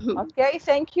 Okay,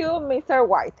 thank you, Mr.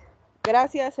 White.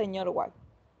 Gracias, señor White.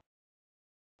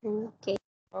 Okay.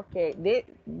 Okay,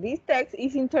 this text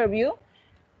is interview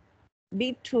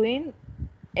between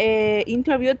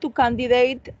interview to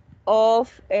candidate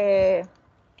of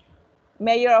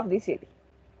mayor of the city.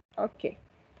 Okay.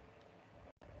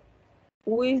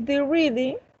 With the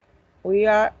reading, we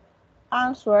are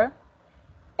answer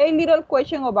a little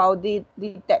question about the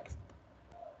text.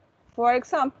 For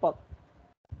example,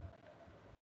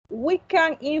 we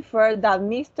can infer that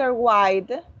Mr.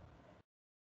 White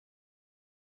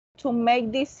to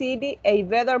make the city a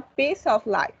better piece of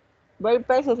life. Very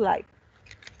piece of life.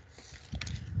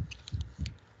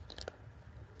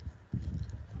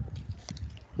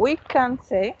 We can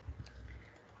say,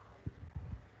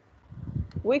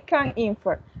 we can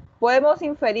infer. Podemos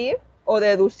inferir o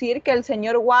deducir que el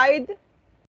señor White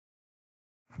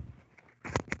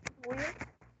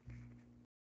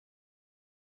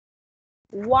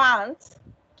wants,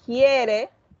 quiere,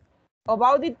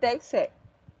 about the text say,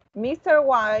 Mr.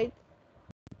 White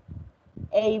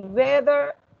a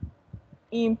better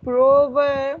improve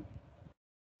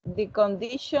the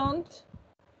conditions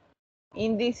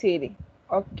in the city.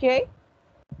 Okay.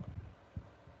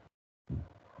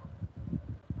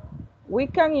 We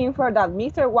can infer that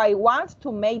Mr. White wants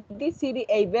to make the city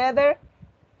a better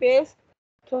place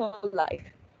to live.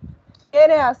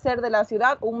 Quiere hacer de la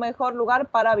ciudad un mejor lugar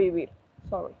para vivir.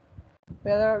 Sorry.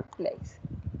 Better place.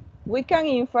 We can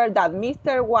infer that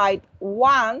Mr. White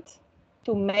wants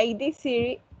to make the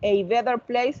city a better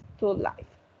place to live.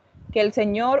 Que el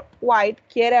señor White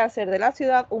quiere hacer de la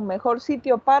ciudad un mejor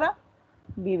sitio para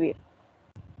vivir.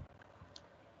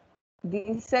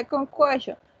 The second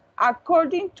question.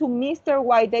 According to Mr.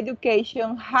 White,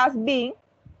 education has been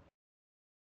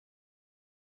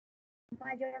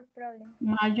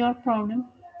major problem.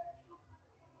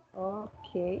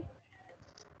 Okay.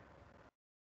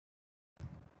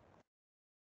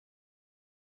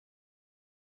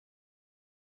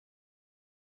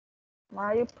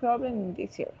 Major problem in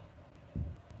this area.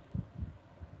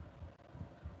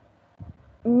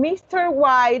 Mr.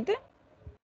 White,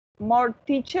 more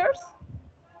teachers?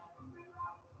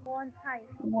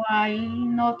 Why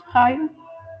not hire?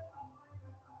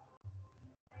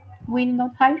 Will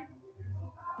not hire?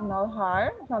 No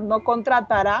hire, no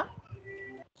contratará.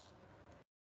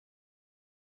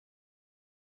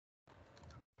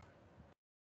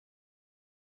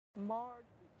 More.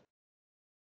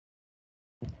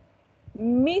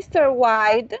 Mr.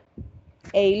 White,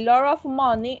 a lot of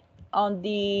money on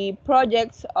the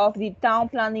projects of the town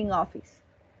planning office.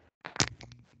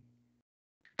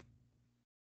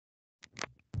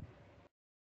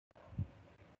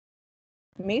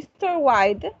 Mr.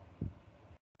 White,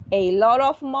 a lot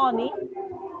of money.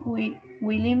 Will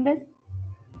invest.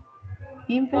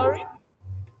 Sorry?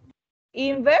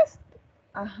 Invest?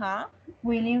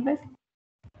 Will invest.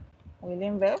 will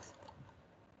invest,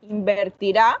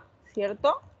 invertirá,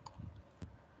 ¿cierto?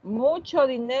 Mucho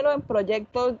dinero en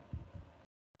proyectos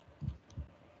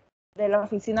de la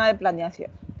oficina de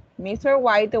planeación. Mr.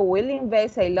 White will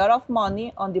invest a lot of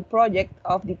money on the project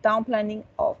of the town planning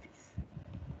office.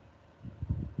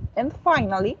 And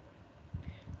finally,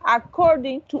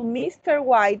 according to Mr.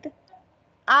 White,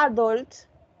 adults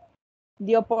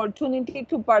the opportunity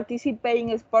to participate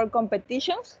in sport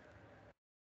competitions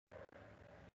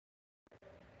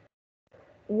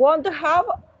won't have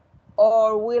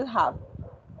or will have.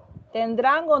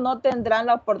 ¿Tendrán o no tendrán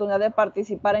la oportunidad de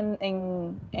participar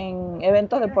en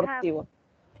eventos deportivos?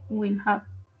 Will have.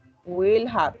 Will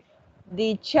have.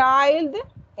 The child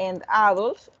and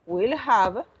adults will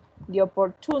have the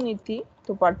opportunity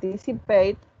to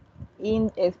participate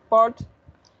in sports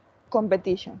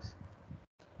competitions.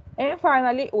 And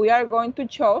finally, we are going to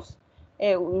choose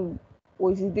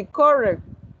which is the correct.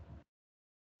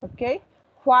 Okay,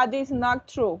 what is not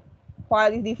true?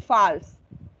 What is the false?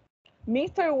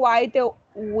 Mr. White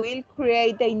will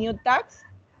create a new tax.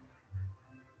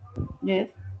 Yes.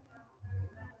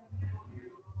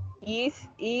 Is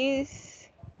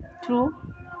True.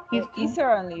 Is true.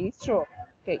 certainly is true.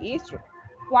 Okay, is true.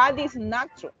 What is not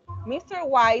true? Mr.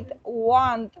 White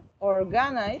won't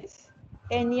organize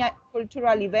any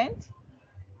cultural event.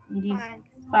 It is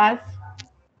false.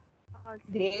 False.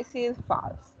 This is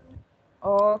false.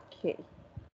 Okay.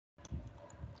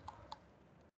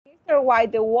 Mr.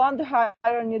 White won't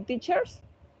hire new teachers.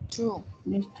 True.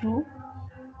 It's true.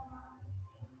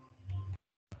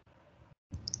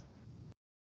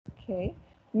 Okay.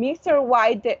 Mr.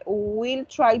 White will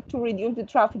try to reduce the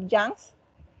traffic jams.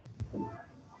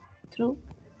 True.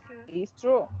 True. It's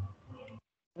true.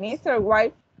 Mr.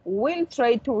 White will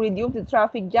try to reduce the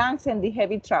traffic jams and the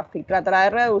heavy traffic. Tratará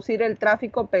de reducir el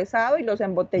tráfico pesado y los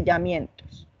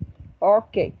embotellamientos.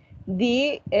 Okay.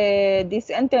 The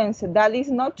sentence that is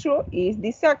not true is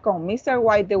the second. Mr.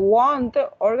 White won't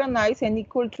organize any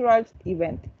cultural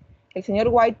event. El señor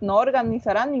White no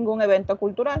organizará ningún evento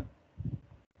cultural.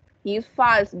 Is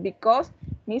false because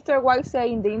Mr. White said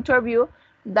in the interview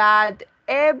that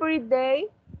every day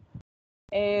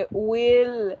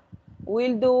we'll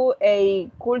do a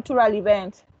cultural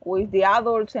event with the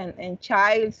adults and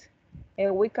childs.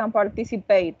 We can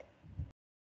participate.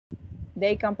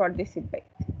 They can participate.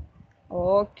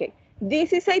 Okay.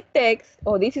 This is a text,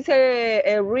 or this is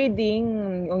a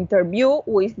reading interview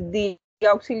with the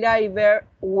auxiliary verb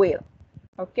will.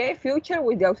 Okay, future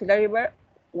with the auxiliary verb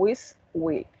with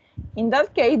will. In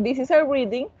that case, this is a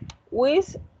reading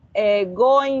with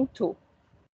going to.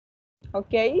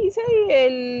 Okay, it's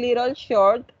a little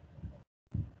short.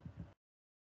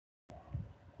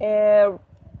 It's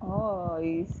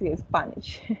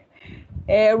Spanish.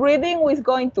 Reading with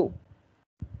going to.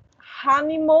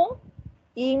 Honeymoon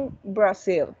in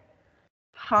Brazil.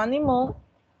 Honeymoon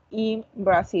in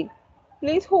Brazil.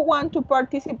 Please, who want to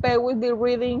participate with the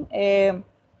reading,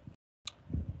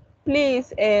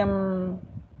 please,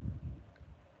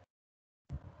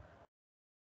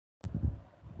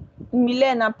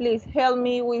 Milena, please help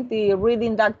me with the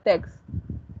reading that text.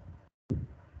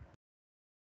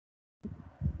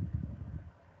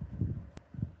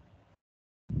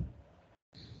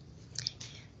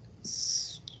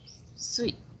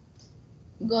 Sweet.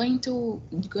 Going to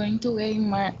get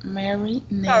married.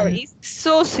 Sorry, it's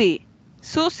Susie.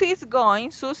 Susie is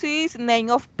name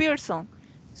of person.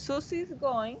 Susie is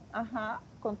going,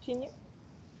 continue.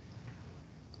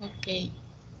 Okay.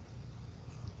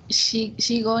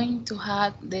 She going to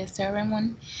have the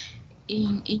ceremony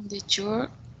in the church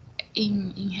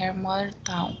in her mother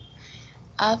town.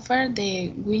 After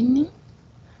the wedding,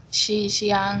 she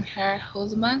and her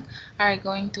husband are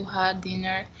going to have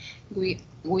dinner with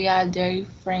their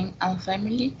friends and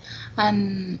family,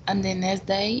 and the next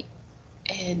day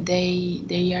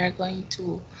they are going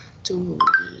to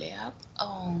live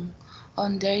on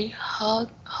their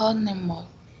honeymoon.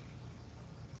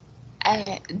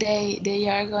 They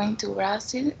are going to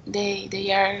Brazil.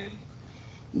 They are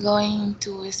going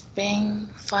to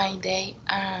spend 5 days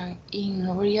in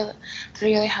Rio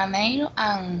de Janeiro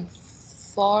and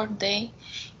 4 days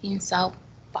in Sao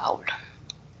Paulo.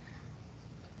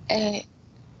 Uh,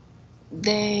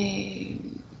 they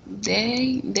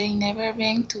never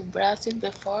been to Brazil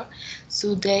before,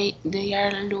 so they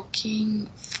are looking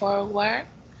forward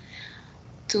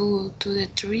to the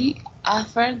trip.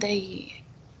 After they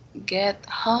get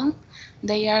home,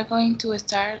 they are going to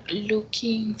start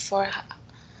looking for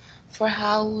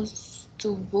house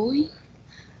to buy.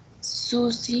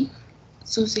 Susie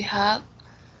had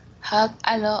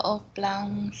a lot of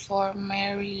plans for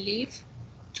Mary Leaf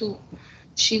too.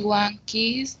 She want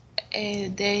kids,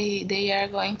 they are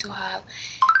going to have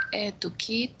two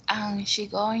kids, and she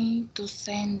going to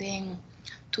send them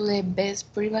to the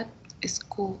best private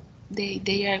school.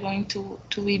 They are going to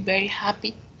be very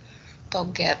happy to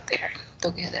get there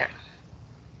together.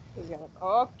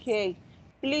 Okay.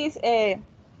 Please,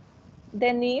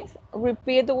 Denise,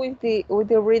 repeat with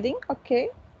the reading, okay?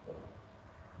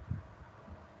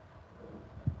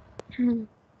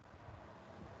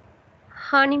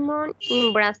 Honeymoon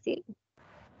in Brazil.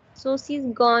 Susie's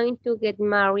going to get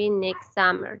married next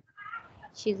summer.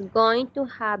 She's going to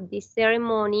have the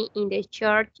ceremony in the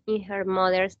church in her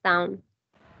mother's town.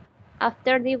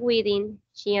 After the wedding,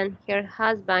 she and her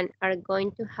husband are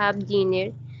going to have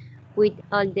dinner with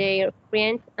all their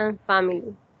friends and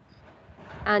family.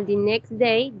 And the next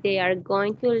day, they are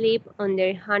going to leave on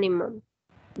their honeymoon.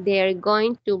 They are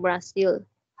going to Brazil.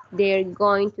 They are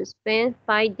going to spend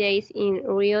 5 days in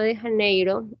Rio de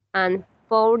Janeiro and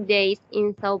 4 days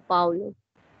in Sao Paulo.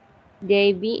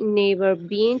 They've never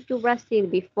been to Brazil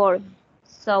before,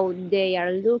 so they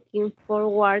are looking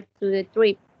forward to the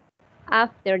trip.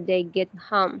 After they get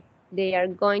home, they are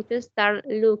going to start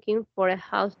looking for a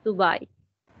house to buy.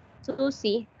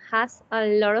 Susie has a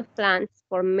lot of plans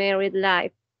for married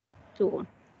life, too.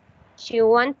 She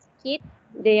wants kids.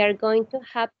 They are going to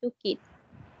have 2 kids,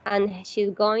 and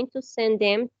she's going to send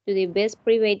them to the best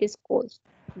private schools.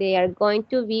 They are going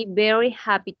to be very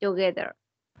happy together.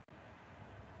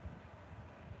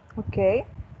 Okay.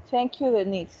 Thank you,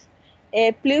 Denise.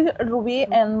 Please, Ruby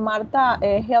and Marta,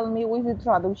 help me with the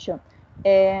traduction.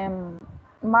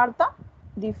 Marta,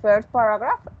 the first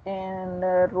paragraph, and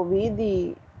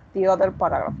Ruby, the other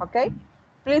paragraph, okay?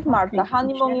 Please, Marta, Okay,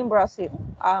 honeymoon in Brazil.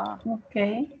 Ok.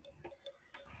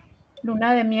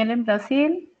 Luna de miel en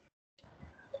Brasil.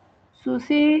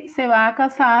 Susi se va a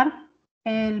casar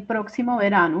el próximo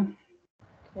verano.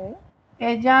 Okay.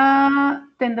 Ella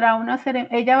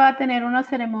va a tener una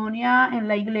ceremonia en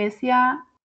la iglesia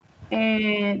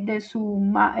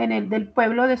del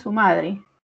pueblo de su madre.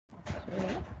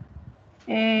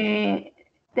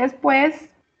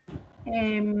 Después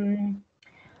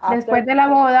de la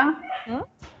boda,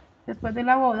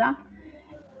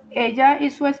 ella y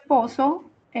su esposo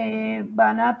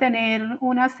van a tener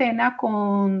una cena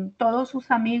con todos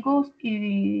sus amigos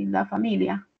y la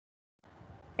familia.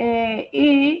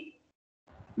 Y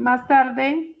más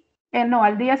tarde,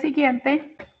 al día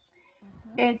siguiente,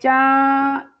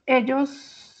 ellos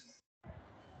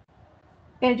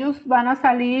van a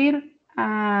salir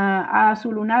a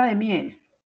su luna de miel.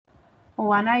 O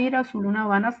van a ir a su luna,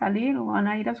 van a salir o van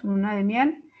a ir a su luna de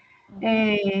miel.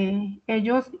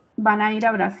 Ellos van a ir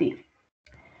a Brasil.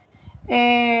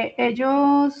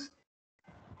 Ellos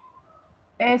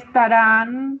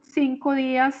estarán 5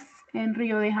 días en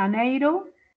Río de Janeiro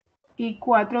y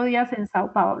 4 días en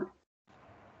Sao Paulo.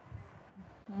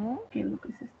 ¿Qué es lo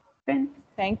que se espera?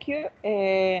 Thank you.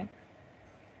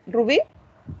 Ruby?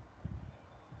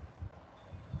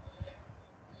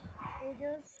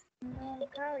 Ellos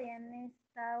nunca habían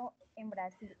estado en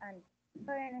Brasil antes.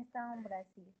 Nunca habían estado en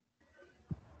Brasil.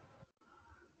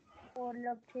 Por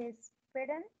lo que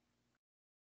esperan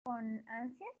con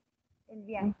ansia el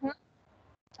viaje.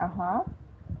 Ajá.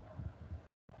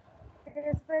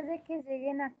 Después de que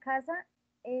lleguen a casa,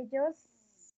 ellos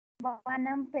van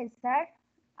a empezar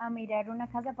a mirar una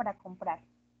casa para comprar.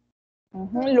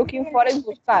 Looking for it,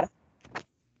 buscar.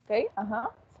 Okay,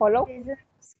 follow. Es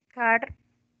buscar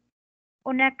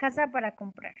una casa para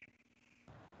comprar.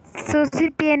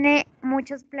 Susi tiene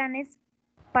muchos planes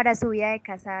para su vida de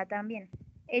casada también.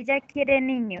 Ella quiere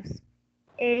niños.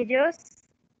 Ellos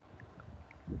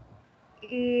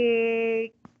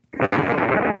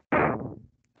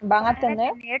van a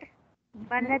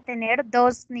tener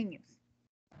 2 niños.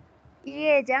 Y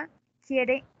ella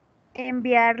quiere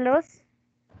enviarlos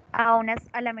a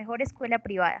la mejor escuela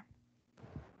privada.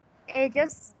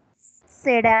 Ellos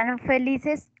serán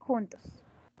felices juntos.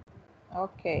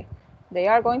 Okay. They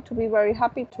are going to be very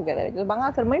happy together. Ellos van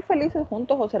a ser muy felices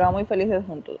juntos o serán muy felices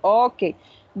juntos. Okay.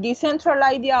 The central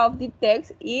idea of the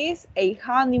text is a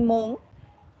honeymoon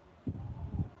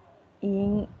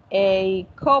in a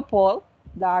couple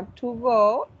that to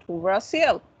go to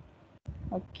Brazil.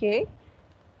 Okay.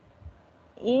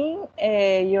 In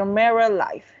your married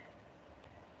life.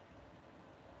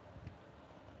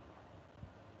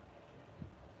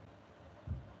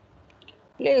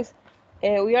 Please,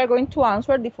 we are going to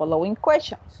answer the following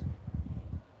questions.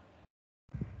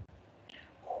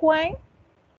 When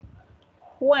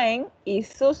is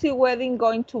Susie's wedding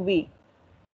going to be?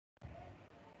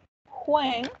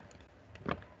 When?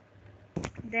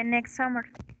 The next summer.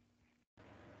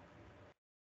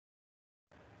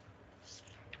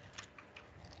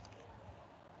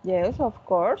 Yes, of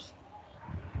course.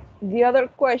 The other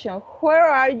question, where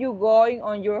are you going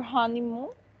on your honeymoon?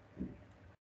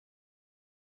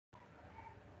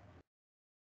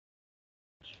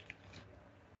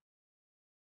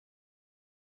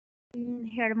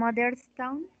 In her mother's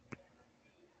town.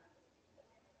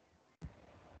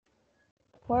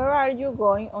 Where are you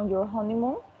going on your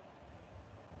honeymoon?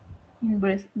 In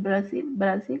Brazil.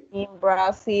 In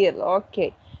Brazil,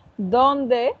 ok.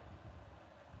 ¿Dónde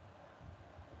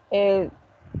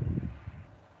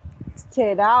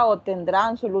será o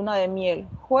tendrán su luna de miel?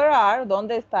 Where are,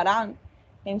 ¿dónde estarán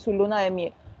en su luna de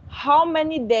miel? How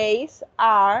many days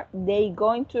are they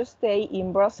going to stay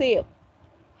in Brazil?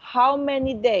 How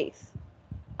many days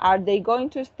are they going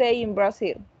to stay in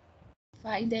Brazil?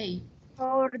 5 days.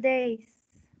 4 days.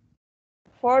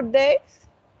 4 days?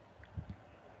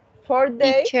 4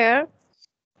 days? Teacher,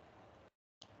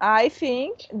 I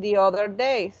think the other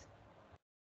days.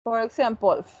 For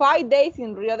example, 5 days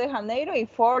in Rio de Janeiro and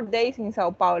 4 days in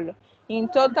Sao Paulo. In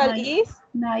total is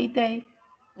 9 days.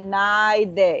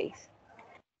 9 days.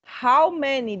 How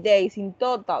many days in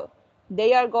total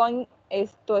they are going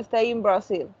to stay in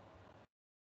Brazil?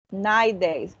 9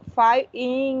 days. 5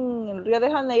 in Rio de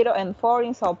Janeiro and 4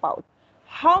 in Sao Paulo.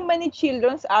 How many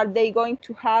children are they going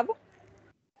to have?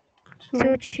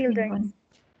 2 children.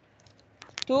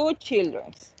 2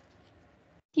 children.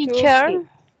 teacher,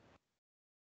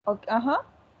 Okay,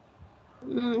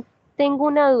 tengo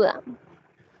una duda.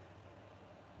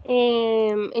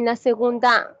 En la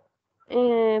segunda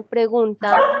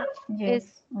pregunta Yes.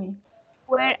 es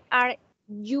where are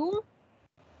you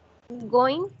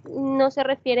going? No se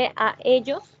refiere a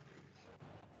ellos.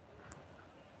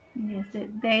 Yes,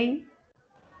 they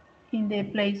in the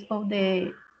place of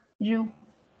the you.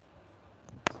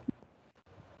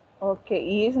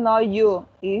 Okay, it's not you.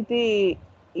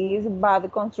 It's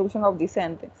bad construction of the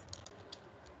sentence.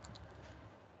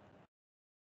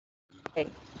 Okay.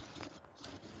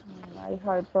 I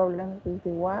have problems with the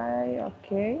why.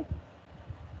 Okay.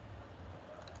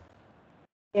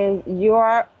 You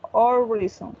are all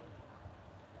reason.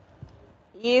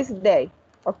 Is they.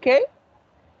 Okay.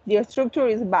 The structure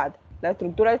is bad. La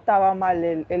estructura estaba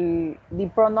mal. The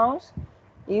pronouns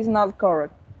is not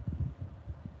correct.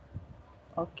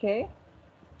 Okay.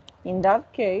 In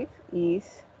that case,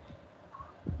 is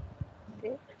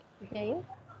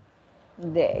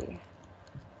they.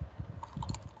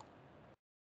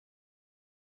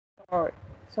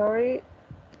 Sorry.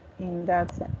 In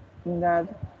that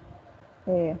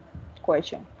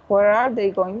question. Where are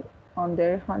they going on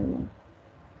their honeymoon?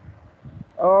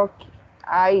 Okay.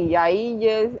 Ahí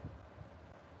yes.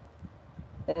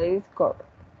 That is correct.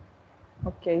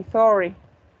 Okay, sorry.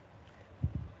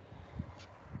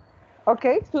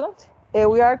 Okay, students,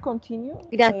 we are continuing.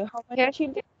 Gracias. How many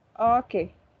children?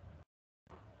 Okay.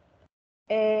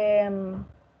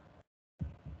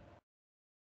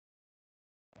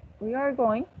 We are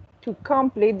going to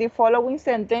complete the following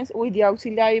sentence with the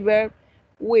auxiliary verb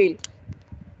will.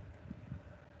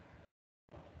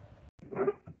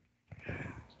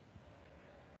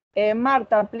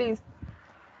 Marta, please.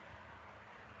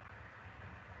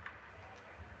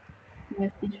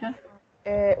 Yes, teacher.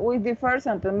 With the first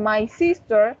sentence, my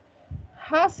sister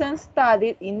hasn't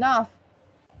studied enough.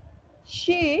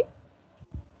 She,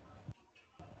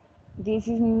 this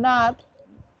is not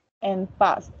and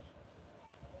past.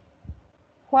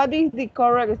 What is the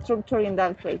correct structure in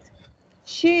that case?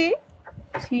 She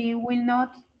will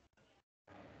not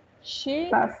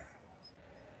pass.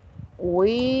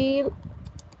 Will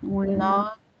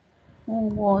not.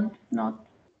 Won't not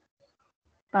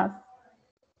pass.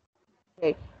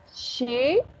 Okay.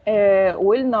 She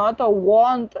will not or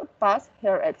won't pass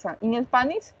her exam. In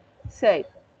Spanish, say.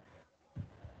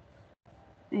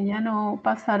 Ella no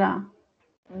pasará.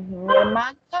 Mi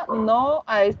hermana no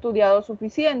ha estudiado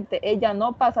suficiente. Ella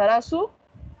no pasará su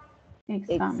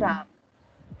exam.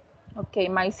 Okay,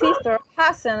 my sister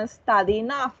hasn't studied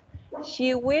enough.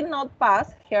 She will not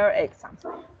pass her exams.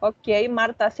 Okay,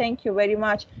 Marta, thank you very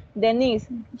much. Denise,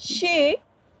 she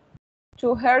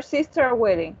to her sister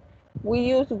wedding. We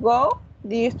use go.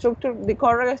 The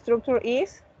correct structure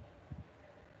is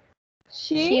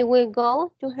She will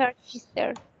go to her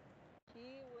sister.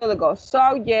 She will go.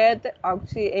 Subject,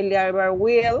 auxiliary verb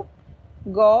will.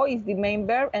 Go is the main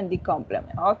verb and the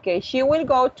complement. Okay, she will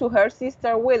go to her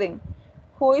sister wedding.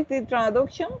 Who is the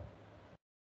traduction?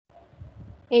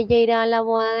 Ella irá a la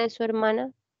boda de su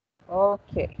hermana.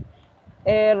 Okay.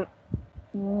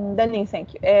 Denise,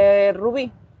 thank you.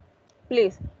 Ruby,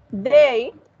 please.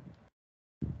 They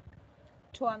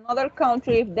to another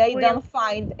country if they don't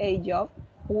find a job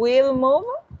will move.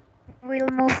 Will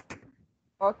move.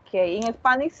 Ok, en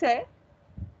Spanish say.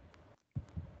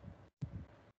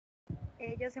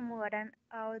 Ellos se mudarán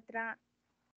a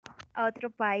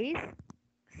otro país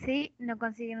si no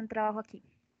consiguen un trabajo aquí.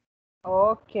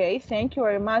 Okay, thank you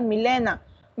very much, Milena.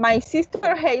 My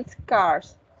sister hates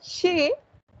cars. She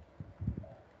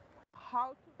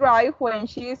how to drive when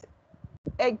she's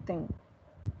 18.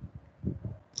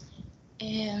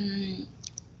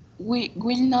 We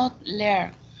will not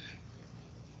learn.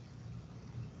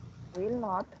 Will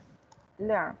not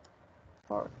learn.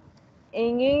 Sorry.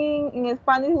 In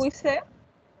Spanish we say.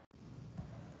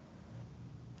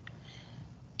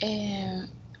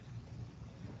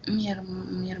 Mi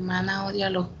hermana odia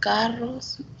los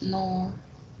carros, no.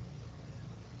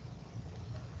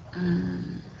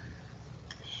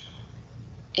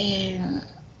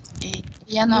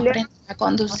 Ella no aprende a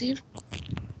conducir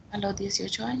a los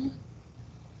 18 años.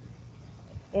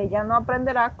 Ella no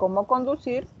aprenderá cómo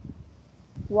conducir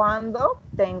cuando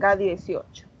tenga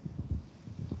 18.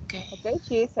 Okay. Okay,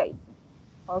 she is 8.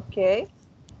 Okay.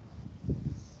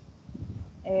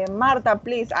 Marta,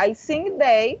 please. I think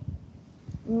they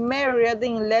married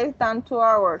in less than 2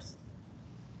 hours.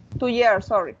 2 years,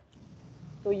 sorry.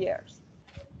 2 years.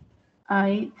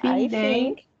 I think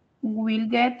they will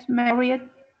get married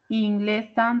in less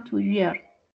than 2 years.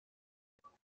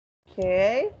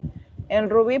 Okay. And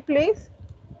Ruby, please.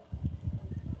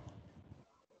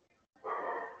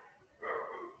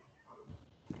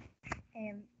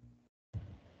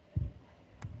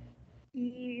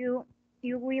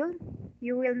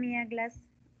 You will me a glass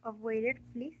of water,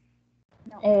 please?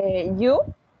 No.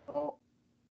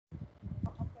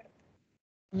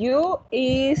 You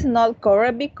is not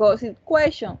correct because it's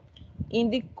question. In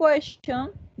the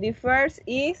question, the first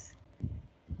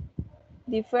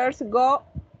go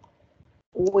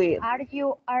will.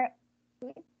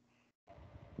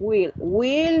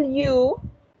 Will you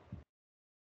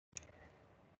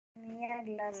Me a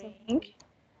glass of drink?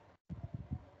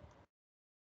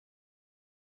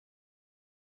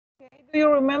 Okay. Do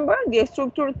you remember the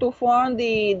structure to form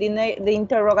the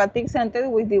interrogative sentence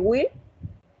with the will?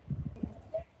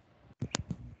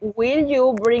 Will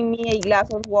you bring me a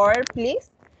glass of water, please?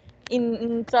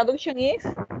 In traduction is?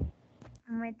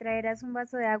 ¿Me traerás un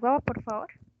vaso de agua, por favor?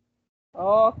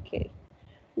 Okay.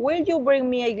 Will you bring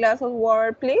me a glass of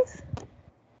water, please?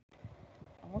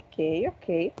 Okay,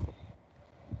 okay.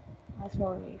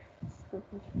 Sorry.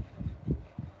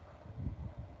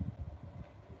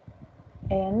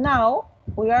 And now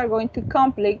we are going to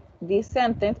complete this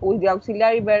sentence with the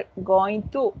auxiliary verb going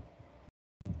to.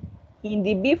 In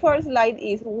the before slide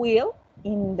is will,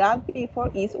 in that before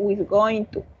is with going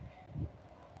to.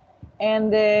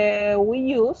 And we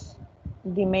use,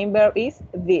 the main verb is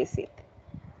visit.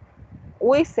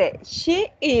 We say,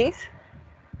 she is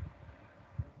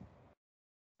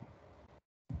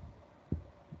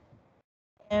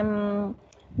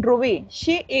Ruby,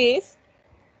 she is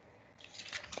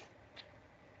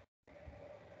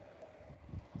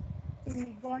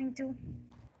Going to.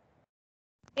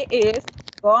 She is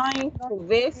going to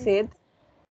visit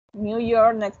New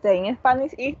York next day. In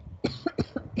Spanish is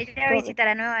Ella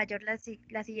visitará Nueva York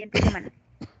la siguiente semana.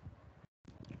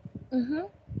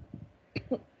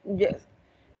 Yes.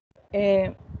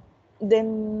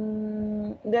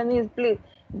 Then please,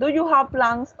 do you have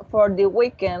plans for the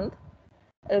weekend?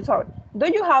 Sorry,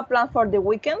 do you have plans for the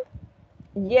weekend?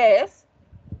 Yes.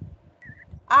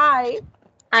 I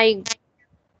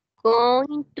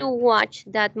going to watch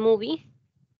that movie.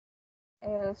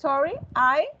 Sorry,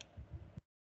 I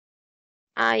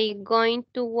going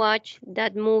to watch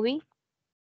that movie.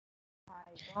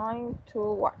 I'm going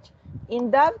to watch. In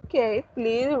that case,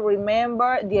 please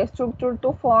remember the structure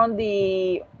to form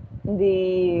the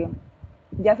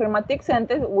affirmative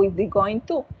sentence with the going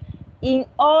to. In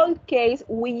all cases,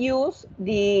 we use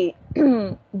the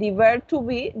the verb to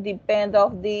be depend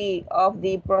of the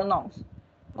pronouns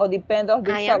or depend of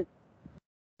the subject.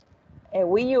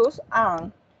 We use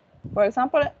am. For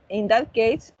example, in that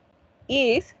case,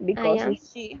 is because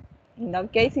it's she. In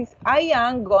that case, it's I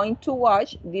am going to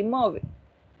watch the movie.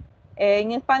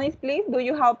 In Spanish, please, do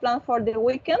you have plans for the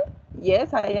weekend?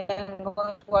 Yes, I am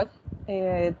going to watch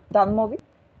that movie.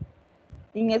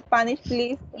 In Spanish,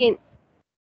 please.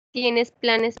 ¿Tienes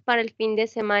planes para el fin de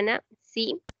semana?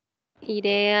 Sí.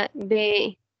 Iré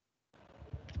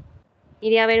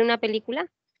a ver una película.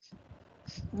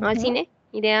 ¿Al cine?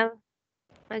 Iré al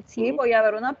cine. Sí, voy a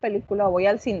ver una película, voy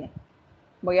al cine.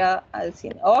 Voy al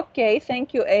cine. Ok,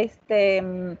 thank you.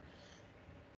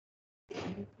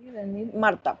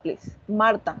 Marta, please.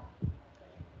 Marta.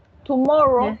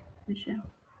 Tomorrow. Yes,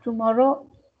 tomorrow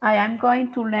I am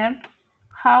going to learn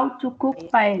how to cook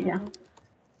paella.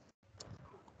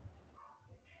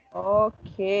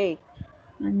 Okay.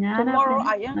 Mañana, Tomorrow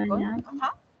I am going.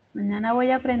 mañana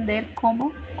voy a aprender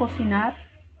cómo cocinar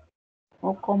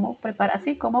o cómo preparar,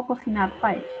 sí, cómo cocinar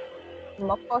paella.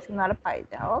 Cómo cocinar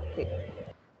paella. Okay.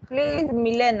 Please,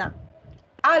 Milena.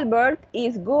 Albert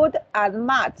is good at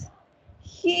maths.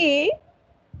 He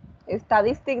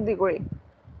statistics degree.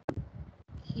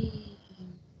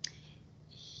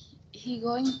 He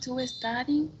going to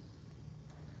study.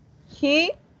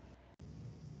 He,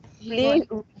 He please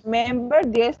going, remember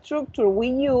the structure we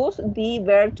use. The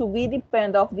verb to be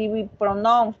depend of the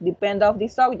pronouns, depend of the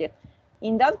subject.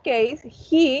 In that case,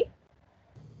 he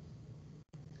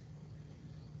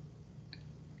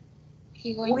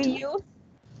going to.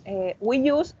 We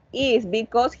use is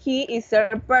because he is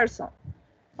third person.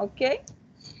 Okay.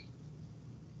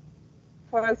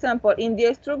 For example, in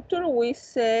the structure we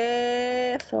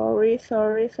say, sorry.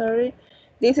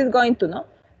 This is going to, no?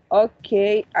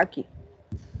 Okay, aquí.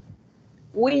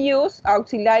 We use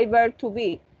auxiliary verb to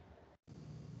be.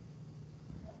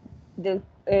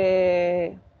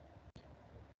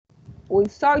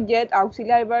 With subject,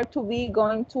 auxiliary verb to be,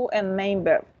 going to, and main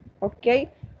verb. Okay.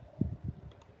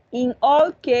 In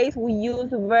all cases, we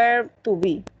use verb to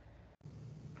be.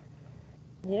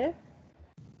 Yes.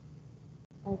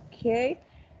 Okay.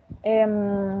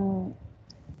 The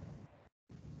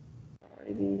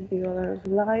other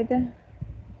slide.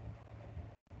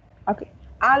 Okay.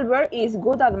 Albert is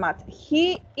good at math.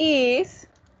 He is.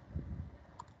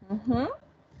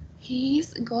 He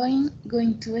is going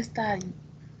to study.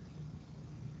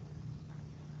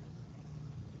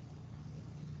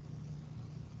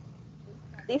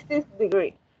 Statistics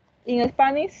degree. In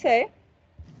Spanish say.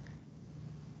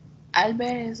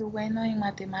 Albert es bueno en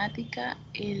matemática.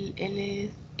 Él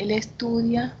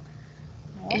estudia.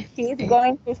 He is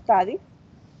going to study.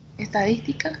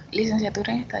 Estadística,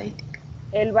 licenciatura en estadística.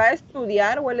 Él va a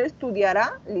estudiar o él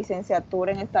estudiará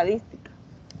licenciatura en estadística.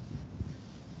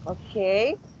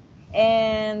 Okay.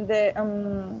 And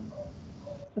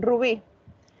Ruby.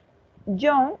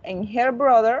 John and her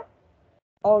brother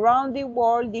around the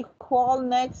world the whole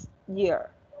next year.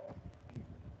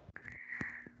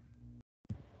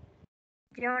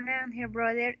 John and her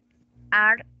brother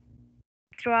are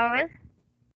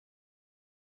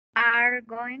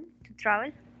going to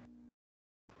travel.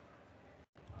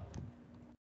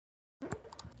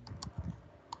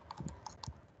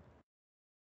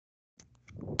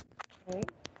 Okay.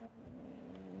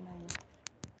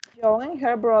 John and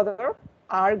her brother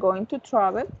are going to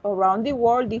travel around the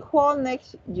world the whole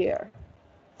next year.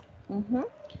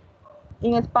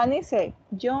 In Spanish say,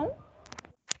 John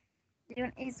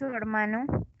y su hermano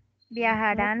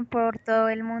viajarán por todo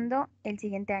el mundo el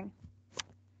siguiente año.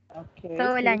 Okay,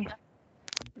 todo el año.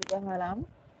 Viajarán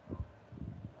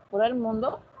por el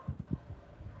mundo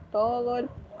todo el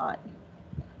año.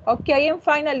 Okay, and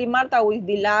finally, Marta, with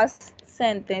the last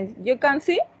sentence. You can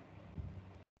see?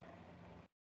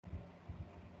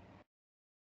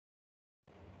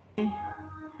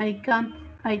 I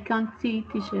can't see,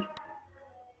 teacher.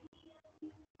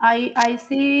 I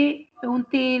see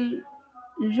until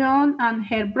John and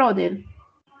her brother.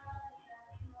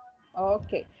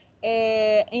 Okay.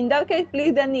 In that case,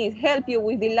 please, Denise, help you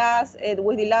with the last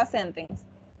sentence.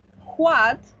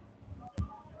 What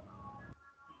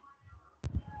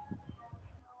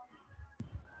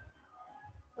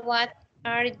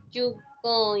are you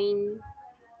going?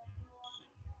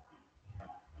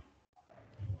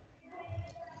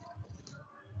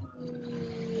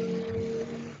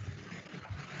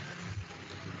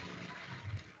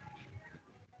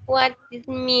 What does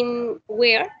mean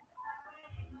where?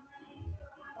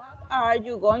 What are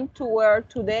you going to wear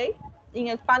today?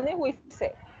 In Spanish, we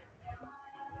say.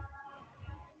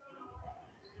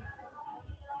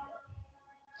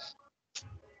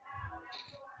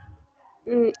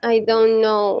 I don't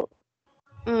know.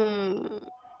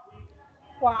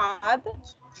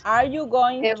 What are you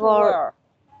going to Ever. wear?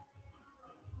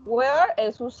 Wear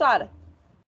es usar.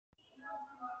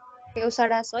 ¿Qué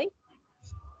usarás hoy?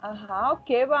 Ajá,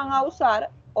 ¿qué van a usar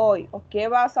hoy? ¿O qué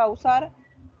vas a usar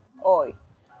hoy?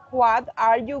 What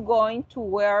are you going to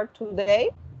wear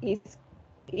today? Is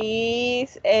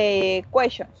a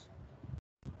questions.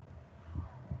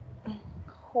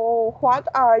 What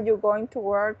are you going to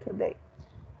wear today?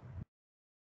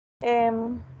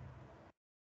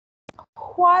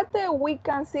 What we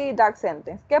can see in that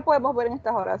sentence. ¿Qué podemos ver en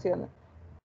estas oraciones?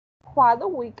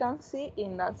 What we can see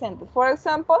in that sentence. For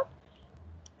example,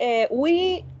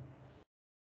 we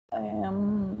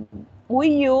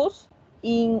use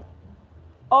in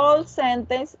all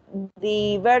sentence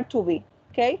the verb to be.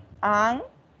 Okay, and,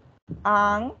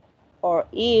 or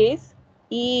is,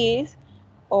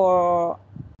 or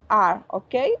are,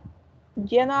 okay?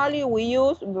 Generally, we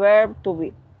use verb to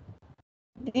be.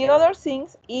 The other thing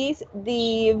is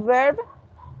the verb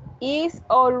is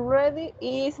already,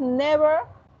 is never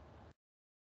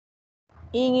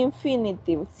in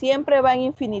infinitive. Siempre va en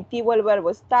infinitivo el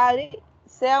verbo study,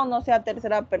 sea o no sea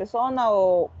tercera persona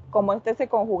o como esté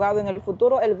conjugado en el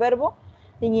futuro, el verbo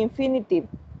en infinitive,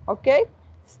 ¿ok?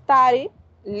 Study,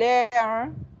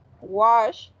 learn,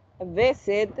 watch,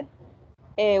 visit,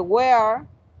 wear,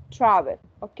 travel,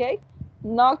 ¿ok?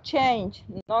 No change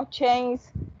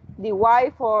the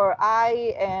Y for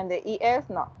I and the ES,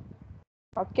 no.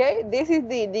 Okay, this is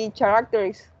the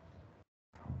characters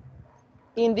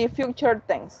in the future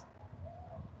tense.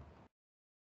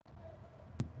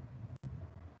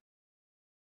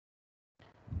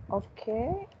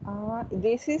 Okay,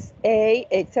 this is a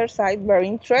exercise very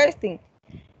interesting.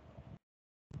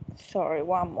 Sorry,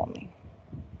 one moment.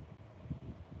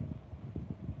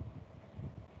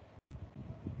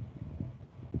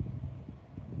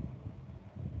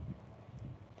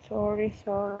 Sorry,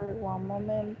 one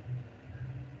moment.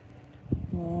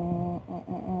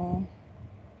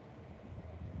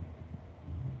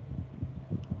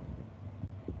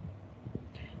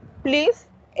 Please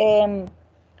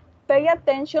pay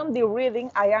attention the reading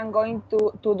I am going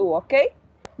to do, okay?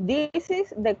 This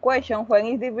is the question when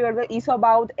is the verb is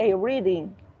about a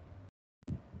reading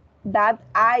that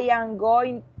I am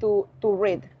going to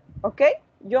read, okay?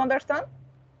 You understand?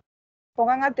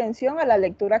 Pongan atención a la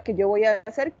lectura que yo voy a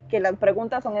hacer, que las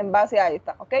preguntas son en base a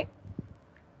esta, okay?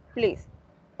 Please.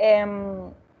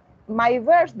 My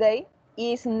birthday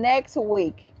is next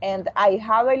week and I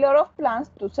have a lot of plans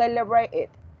to celebrate it.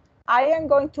 I am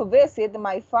going to visit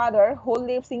my father who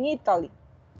lives in Italy.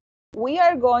 We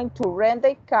are going to rent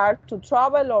a car to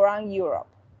travel around Europe.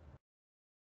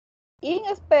 In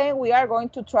Spain, we are going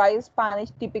to try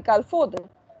Spanish typical food.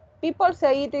 People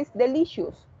say it is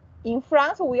delicious. In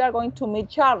France, we are going to meet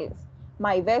Charles,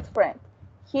 my best friend.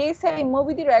 He is a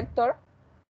movie director,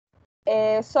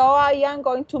 so I am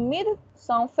going to meet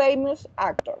some famous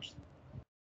actors.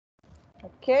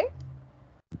 Okay?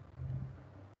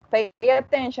 Pay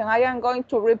attention, I am going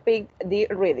to repeat the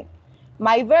reading.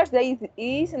 My birthday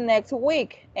is next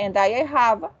week, and I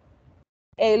have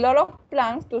a lot of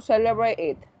plans to celebrate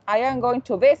it. I am going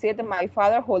to visit my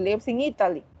father who lives in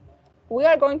Italy. We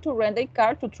are going to rent a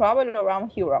car to travel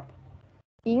around Europe.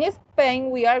 In Spain,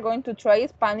 we are going to try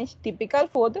Spanish typical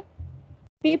food.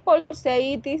 People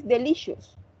say it is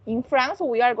delicious. In France,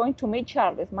 we are going to meet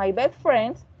Charles, my best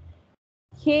friend.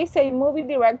 He is a movie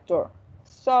director,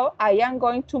 so I am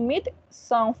going to meet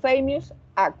some famous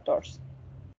actors.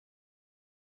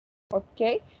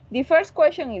 Okay, the first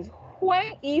question is,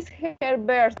 when is her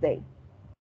birthday?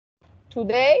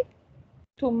 Today,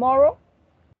 tomorrow,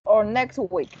 or next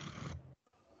week?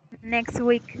 Next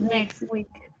week. Next week.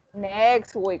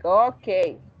 Next week,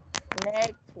 okay.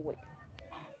 Next week.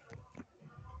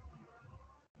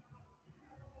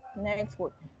 Next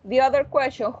week. The other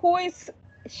question, who is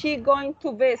she going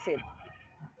to visit?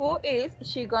 Who is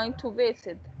she going to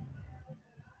visit?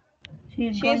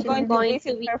 She's going to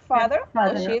visit her father,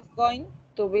 or she's going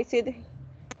to visit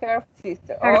her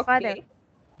sister? Her Okay. father.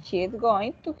 She's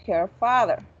going to her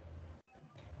father.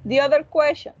 The other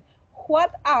question,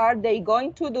 what are they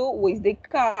going to do with the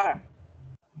car?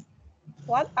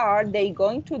 What are they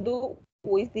going to do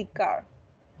with the car?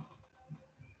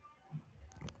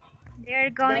 They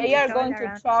are going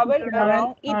to travel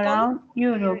around Italy. Around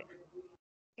Europe.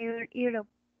 Europe.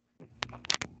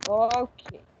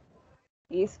 Okay,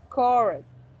 it's correct.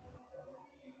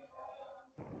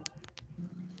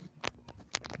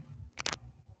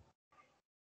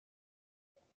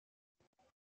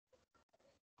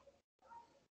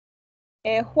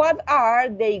 What are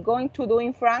they going to do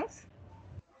in France?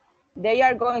 They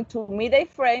are going to meet a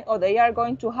friend, or they are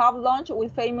going to have lunch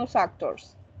with famous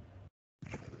actors.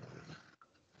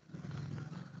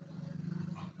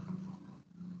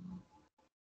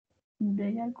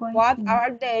 What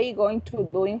are they going to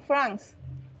do in France?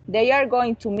 They are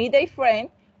going to meet a friend,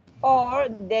 or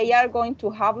they are going to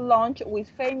have lunch with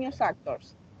famous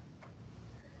actors.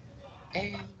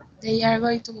 They are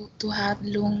going to have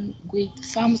lunch with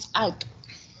famous actors.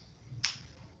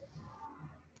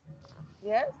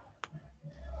 Yes.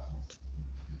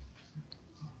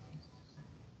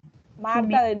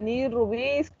 Marta, Denise, Ruby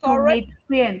is correct.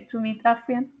 To meet a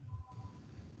friend.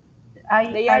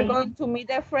 They are going to meet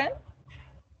a friend.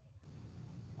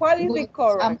 What is the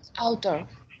correct? Author.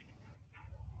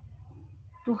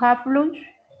 To have lunch.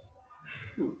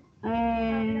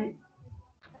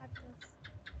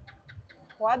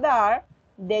 What are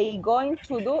they going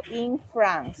to do in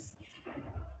France?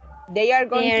 They are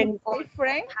going They to are be going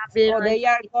friends to have or they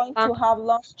are going to have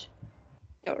lunch?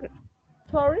 lunch.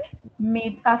 Sorry?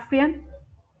 Meet a friend.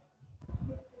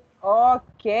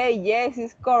 Okay, yes,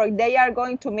 it's correct. They are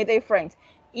going to meet their friends.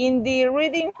 In the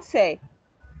reading say,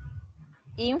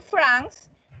 in France,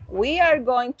 we are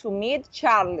going to meet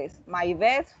Charles, my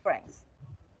best friends.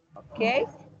 Okay,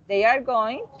 they are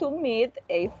going to meet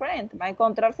a friend. Va a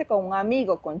encontrarse con un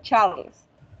amigo, con Charles.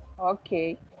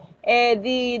 Okay.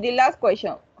 The last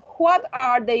question. What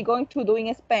are they going to do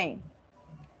in Spain?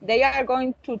 They are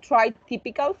going to try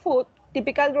typical food,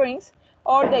 typical drinks,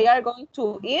 or they are going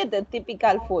to eat the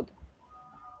typical food.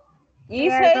 They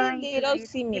It's are a going to little eat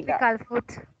similar. typical food.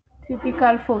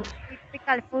 Typical food.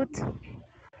 Typical food.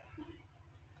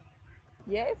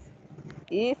 Yes,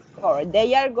 it's correct.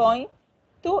 They are going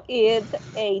to eat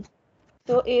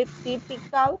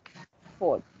typical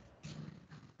food.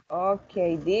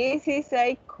 Okay, this is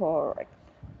a correct.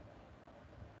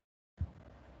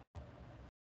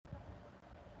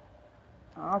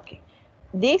 Okay,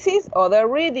 this is other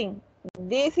reading.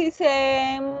 This is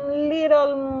a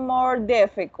little more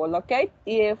difficult, okay?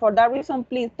 For that reason,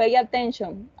 please pay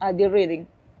attention at the reading.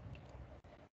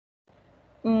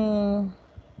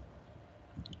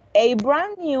 A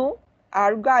brand new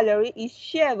art gallery is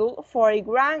scheduled for a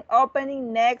grand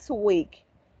opening next week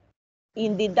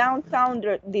in the downtown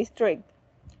district.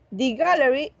 The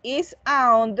gallery is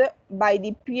owned by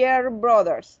the Pierre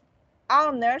brothers,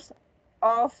 owners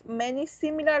of many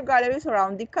similar galleries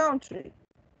around the country.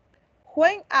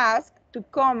 When asked to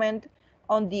comment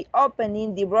on the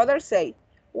opening, the brothers say,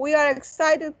 "We are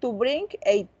excited to bring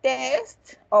a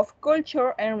taste of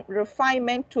culture and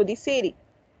refinement to the city.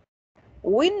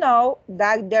 We know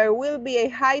that there will be a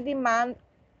high demand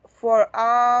for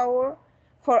our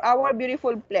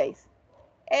beautiful place,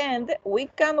 and we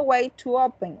can't wait to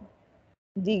open.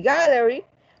 The gallery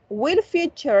will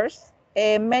feature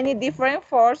many different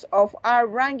forms of art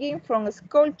ranging from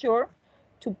sculpture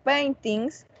to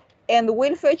paintings and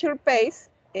will feature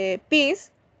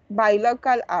piece by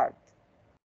local art."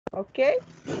 Okay,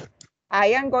 I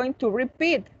am going to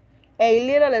repeat a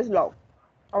little slow.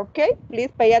 Okay,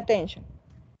 please pay attention.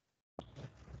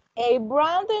 A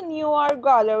brand new art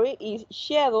gallery is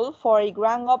scheduled for a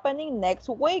grand opening next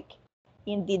week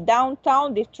in the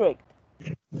downtown district.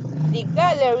 The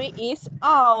gallery is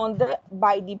owned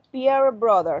by the Pierre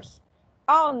brothers,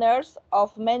 owners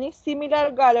of many similar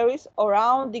galleries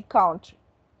around the country.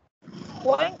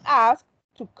 When asked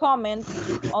to comment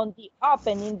on the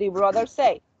opening, the brothers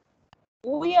say,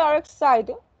 "We are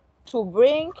excited to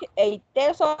bring a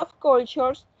taste of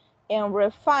cultures and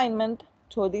refinement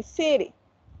to the city.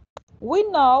 We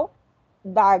know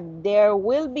that there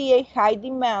will be a high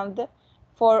demand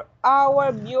for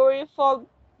our beautiful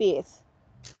piece,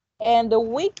 and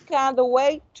we can't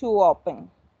wait to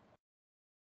open.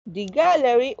 The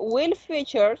gallery will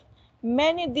feature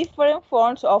many different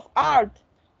forms of art,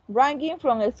 ranging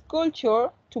from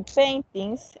sculpture to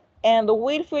paintings, and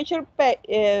will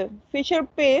feature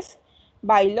pieces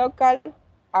by local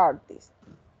artists."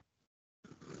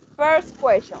 First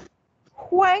question.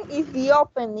 When is the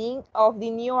opening of the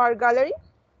new art gallery?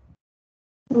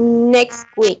 Next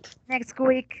week. Next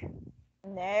week.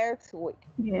 Next week.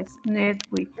 Yes, next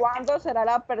week. ¿Cuándo será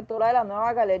la apertura de la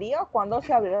nueva galería? ¿Cuándo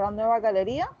se abrirá la nueva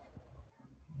galería?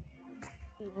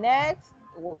 Next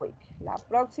week. La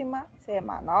próxima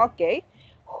semana. Okay.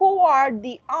 Who are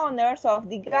the owners of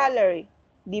the gallery?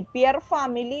 The Pierre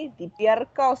family, the Pierre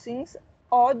cousins,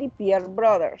 or the Pierre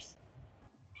brothers?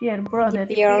 Pierre brothers.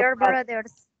 Pierre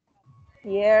brothers.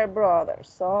 Pierre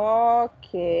brothers.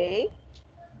 Okay.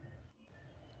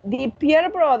 The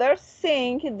Pierre brothers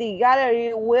think the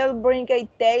gallery will bring a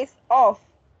taste of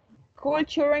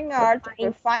culture and art,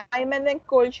 refinement and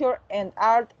culture, and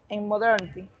art and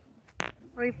modernity.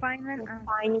 Refinement and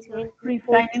culture.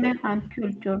 Refinement and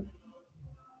culture.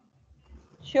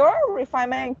 Sure,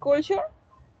 refinement and culture?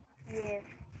 Yes.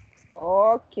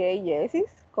 Okay, yes,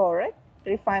 it's correct.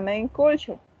 Refinement and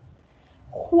culture.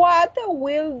 What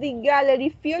will the gallery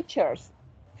features?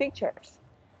 Features.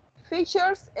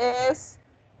 Features es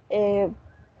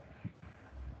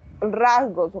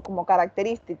rasgos o como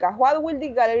características. What will the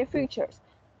gallery features?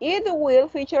 It will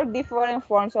feature different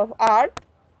forms of art.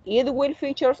 It will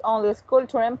feature only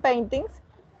sculpture and paintings,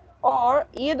 or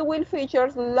it will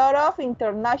feature a lot of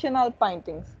international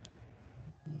paintings.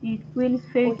 It will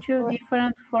feature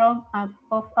different forms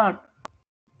of art.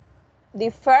 The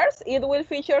first, it will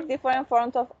feature different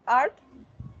forms of art.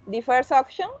 The first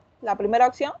option, la primera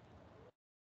opción.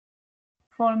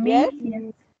 For me, Yes.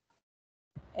 yes.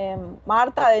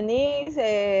 Marta,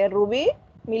 Denise, Rubí,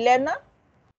 Milena,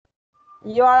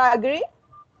 you are agree?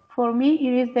 For me,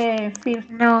 it is the first.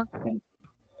 No,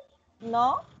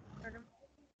 No?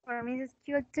 for me it's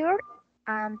sculpture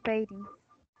and painting.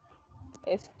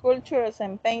 Sculptures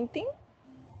and painting?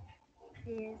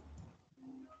 Yes.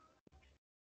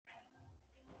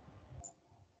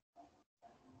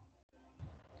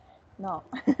 No.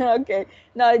 Okay.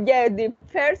 No, yeah, the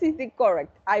first is the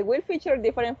correct. I will feature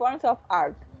different forms of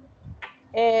art.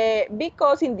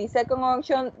 Because in the second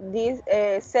option, this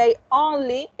say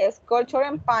only sculpture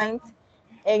and paint,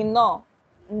 and no,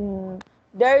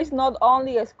 there is not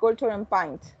only sculpture and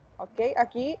paint. Okay,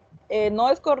 aquí no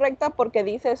es correcta porque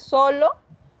dice solo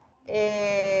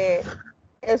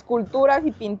esculturas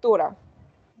y pintura.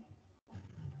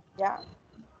 Ya,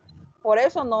 por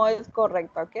eso no es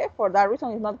correcta. Okay, for that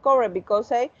reason it's not correct because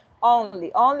say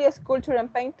only sculpture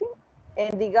and painting,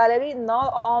 and the gallery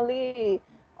not only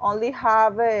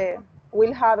have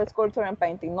will have sculpture and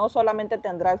painting. No solamente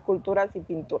tendrá esculturas y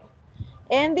pinturas.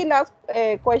 And the last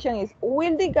question is,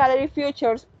 will the gallery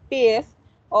features piece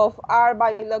of art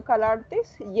by local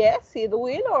artists? Yes, it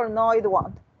will, or no, it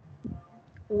won't.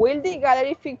 Will the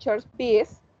gallery features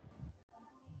piece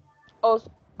of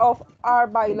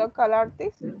art by local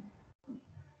artists?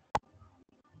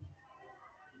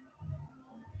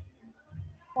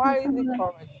 What is the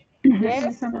correct? Yes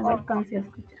Esa no la or no? alcancé a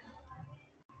escuchar.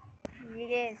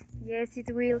 Yes, yes,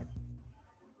 it will.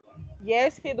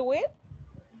 Yes, it will.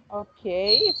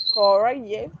 Okay, it's correct.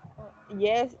 Yes,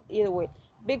 yes, it will.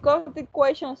 Because the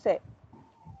question said,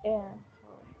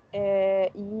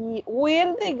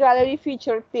 will the gallery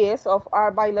feature piece of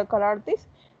art by local artists?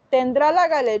 ¿Tendrá la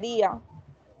galería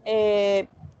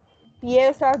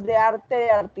piezas de arte de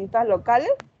artistas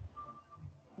locales?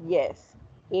 Yes,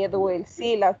 it will.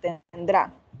 Sí, las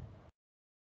tendrá.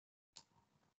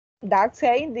 That's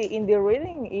saying in the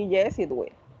reading, yes, it will.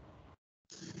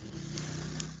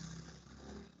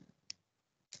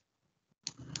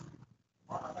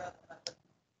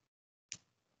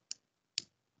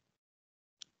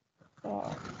 So,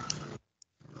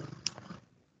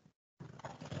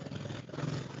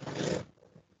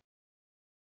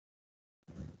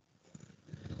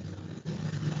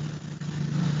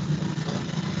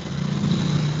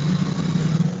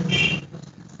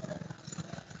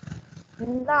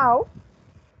 now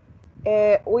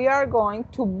we are going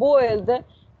to build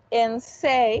and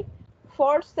say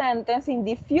 4 sentences in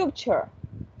the future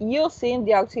using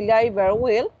the auxiliary verb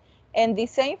will, and the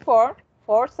same for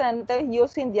 4 sentences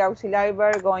using the auxiliary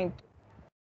verb going to.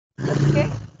 Okay?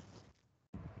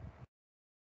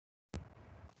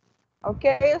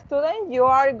 Okay, students, you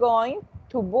are going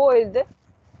to build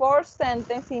 4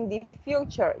 sentences in the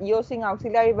future using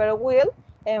auxiliary verb will,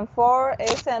 and 4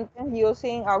 sentences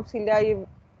using auxiliary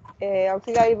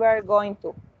verb going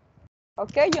to.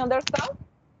 Okay, you understand?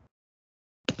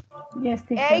 Yes,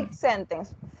 teacher. 8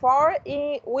 sentences, 4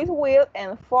 with will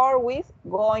and 4 with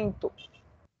going to.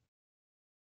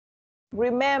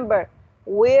 Remember,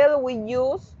 will we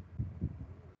use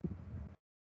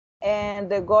and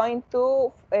the going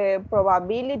to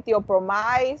probability or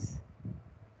promise.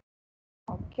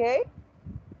 Okay.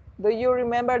 Do you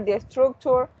remember the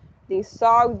structure, the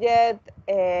subject,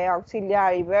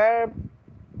 auxiliary verb,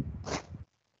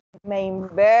 main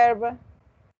verb?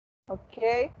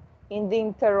 Okay. In the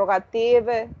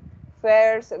interrogative,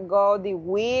 first go the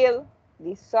will,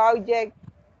 the subject.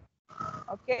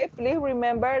 Okay. Please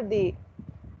remember the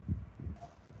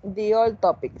old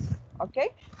topics. Okay.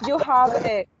 You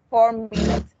have 4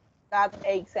 minutes. That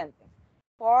 8 sentences.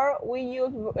 4 we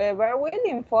use verb will,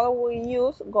 and 4 we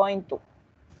use going to.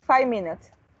 5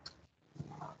 minutes.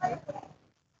 Okay.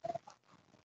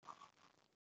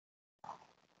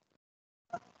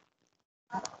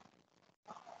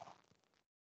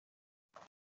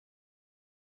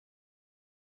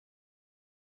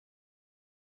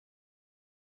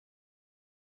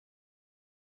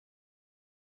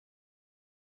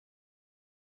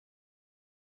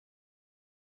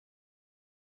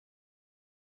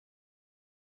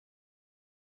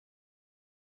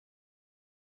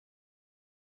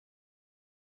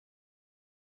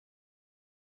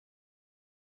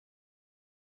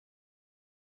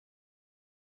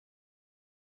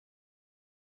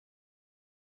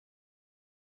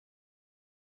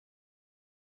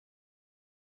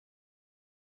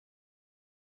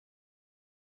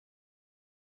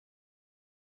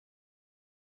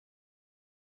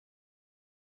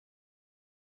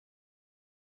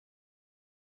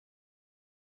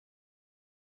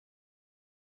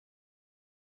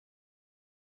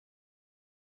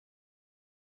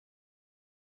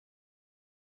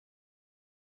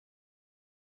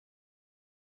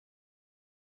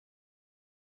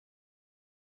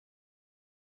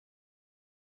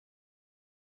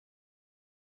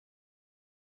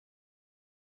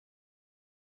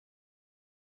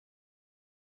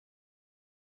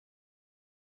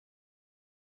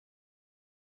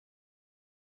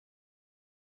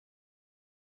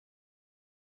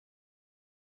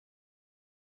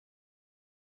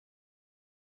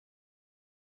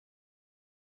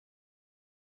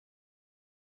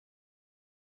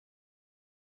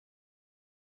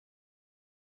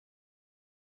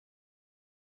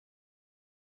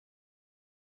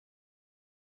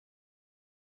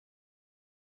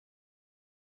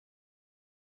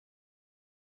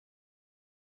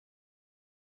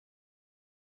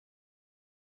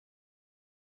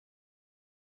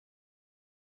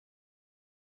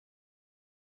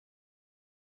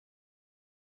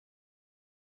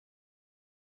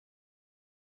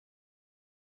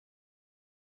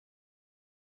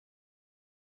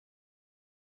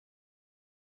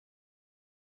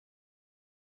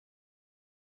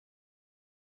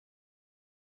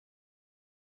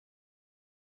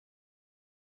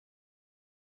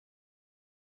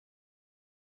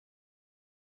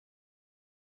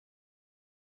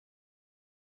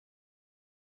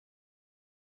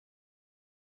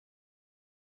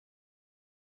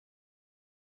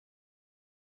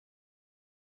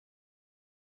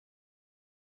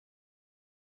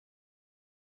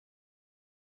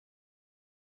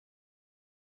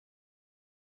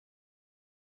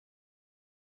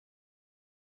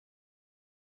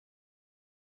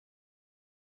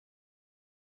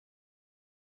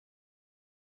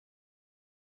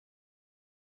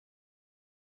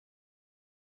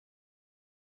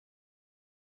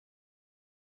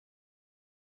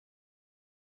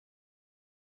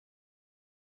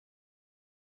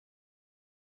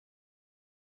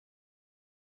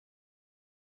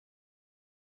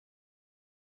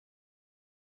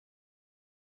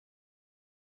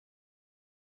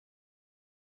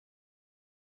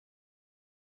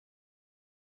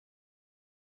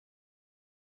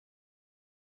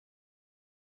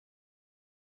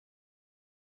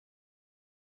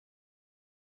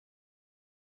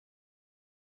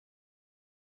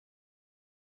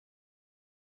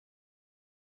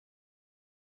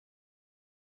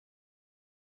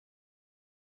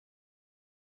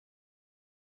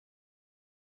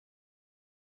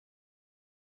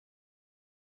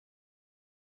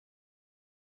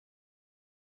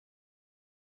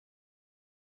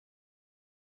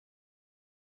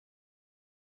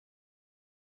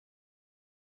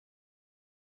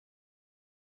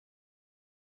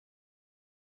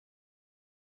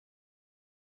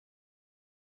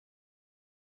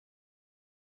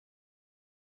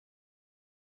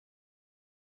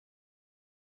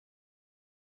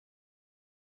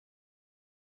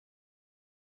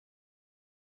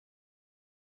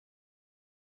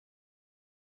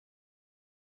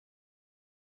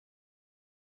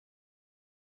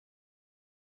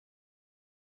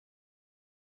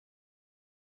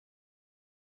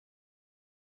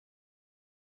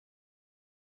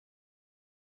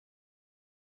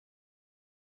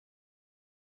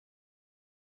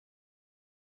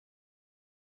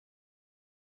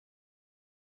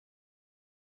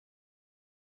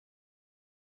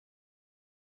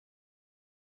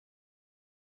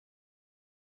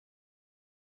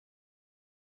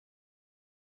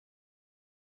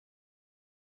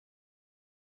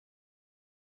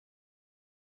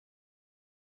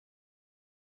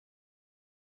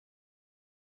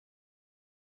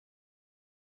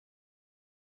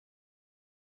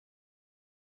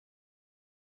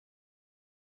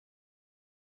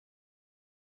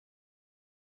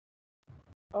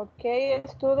 Okay,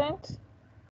 students.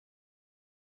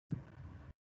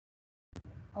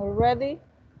 All ready?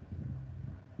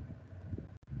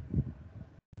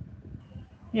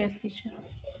 Yes, teacher.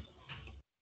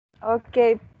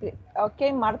 Okay,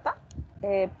 okay, Marta.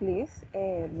 Please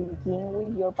begin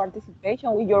with your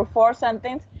participation with your fourth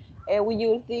sentence. We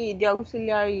use the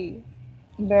auxiliary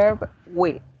verb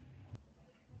will.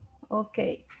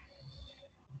 Okay.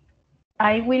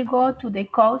 I will go to the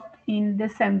coast in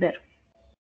December.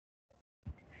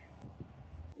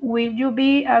 Will you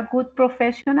be a good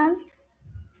professional?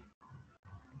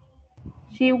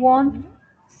 She won't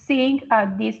sing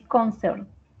at this concert.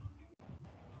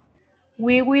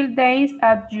 We will dance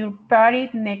at your party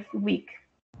next week.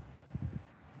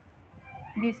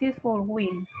 This is for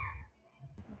will.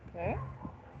 Okay.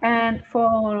 And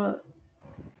for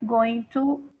going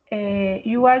to,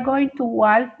 you are going to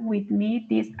walk with me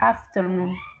this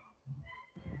afternoon.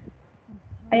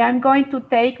 I am going to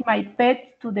take my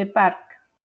pet to the park.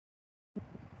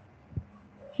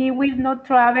 He will not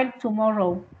travel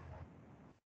tomorrow.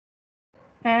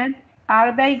 And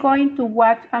are they going to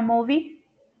watch a movie?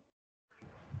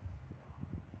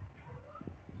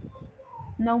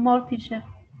 No more, teacher.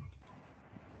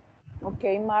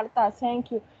 Okay, Marta,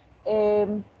 thank you.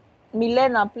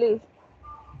 Milena, please.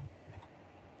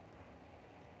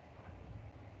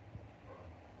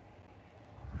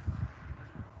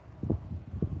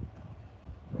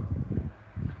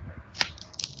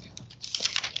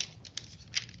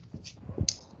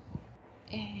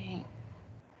 Eh,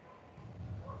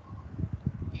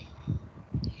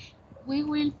 we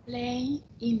will play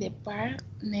in the park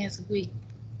next week.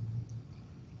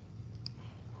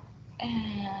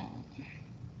 Uh,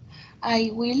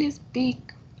 I will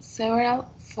speak several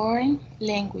foreign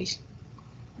languages.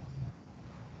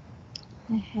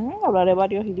 Hablaré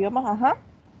varios idiomas, ajá.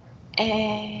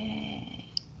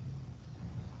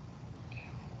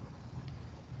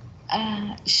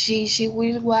 She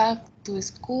will walk to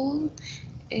school.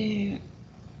 Uh,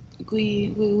 we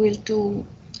will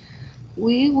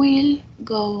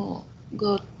go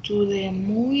to the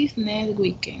movies next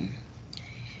weekend.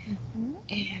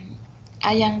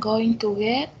 I am going to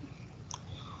get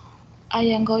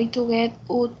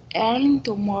up early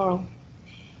tomorrow.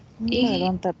 Me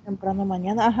levantar temprano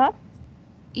mañana, ajá.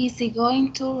 Is it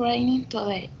going to rain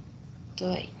today?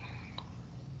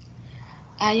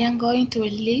 I am going to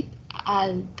sleep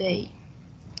all day.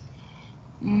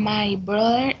 My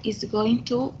brother is going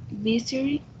to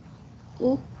visit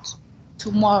us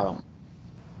tomorrow.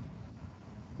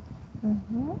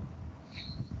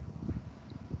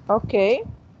 Okay.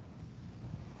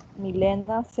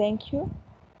 Milena, thank you.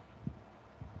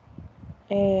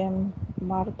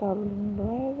 Marta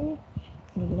already.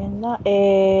 Milena.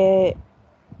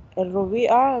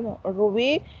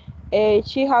 Ruby.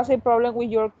 She has a problem with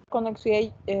your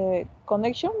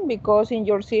connection because in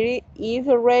your city is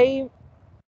very,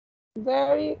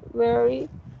 very, very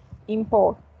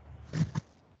important.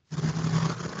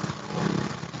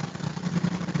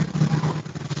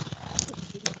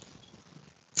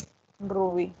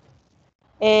 Ruby.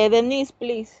 Denise,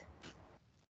 please.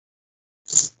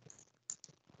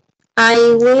 I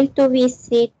will to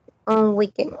visit on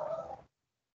weekend.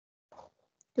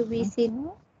 To visit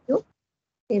you.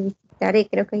 Te visitaré,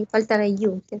 creo que ahí faltará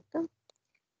you, ¿cierto?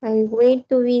 I will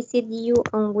to visit you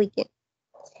on weekend.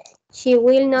 She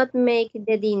will not make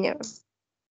the dinner.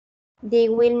 They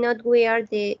will not wear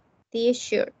the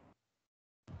t-shirt.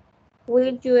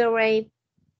 Will you arrive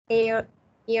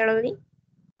early?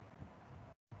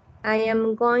 I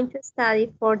am going to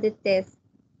study for the test.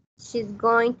 She's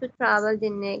going to travel the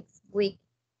next week.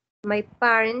 My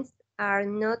parents are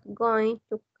not going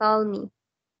to call me.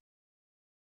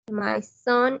 My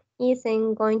son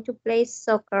isn't going to play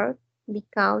soccer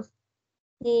because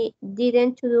he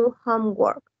didn't do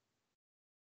homework.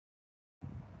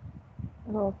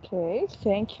 Okay,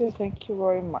 thank you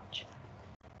very much.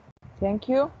 Thank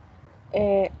you.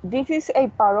 This is a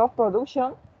part of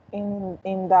production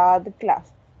in that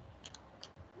class.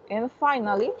 And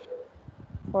finally,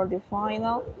 for the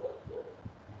final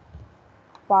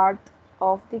part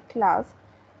of the class,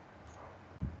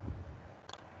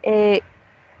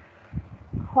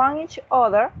 find each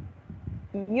other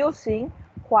using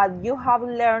what you have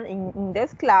learned in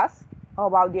this class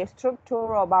about the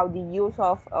structure, about the use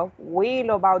of will,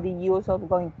 about the use of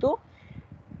going to.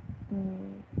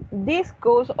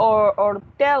 Discuss or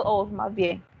tell us, más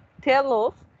bien, tell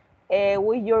us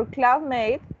with your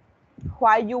classmate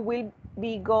what you will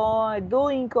be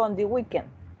doing on the weekend.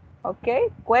 ¿Ok?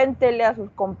 Cuéntele a sus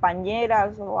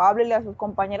compañeras o háblele a sus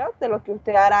compañeras de lo que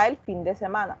usted hará el fin de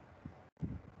semana.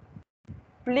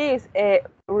 Please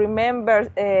remember,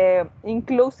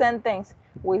 include sentence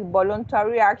with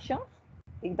voluntary actions.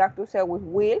 That to say with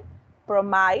will,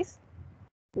 promise,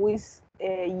 with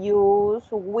use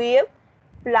will,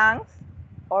 plans,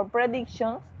 or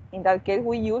predictions. In that case,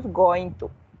 we use going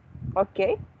to.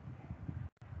 Okay.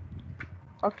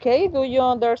 Okay. Do you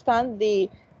understand the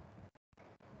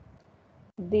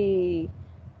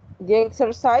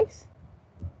exercise?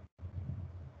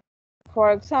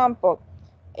 For example,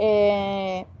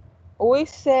 we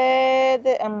said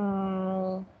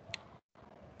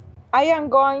I am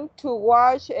going to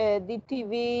watch the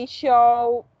TV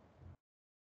show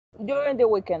during the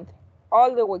weekend,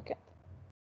 all the weekend.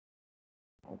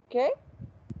 Okay.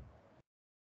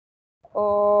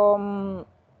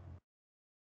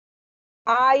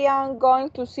 I am going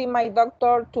to see my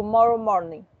doctor tomorrow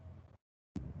morning.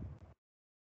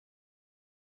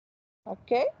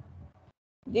 Okay.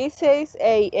 This is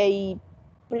a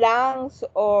plans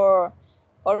or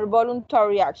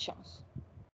voluntary actions.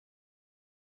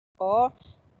 Or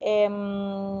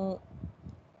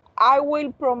I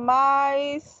will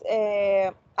promise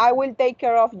I will take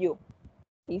care of you.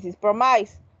 This is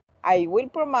promise. I will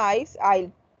promise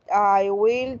I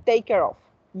will take care of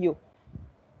you.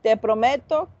 Te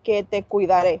prometo que te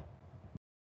cuidaré.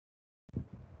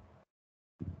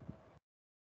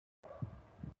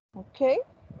 Okay.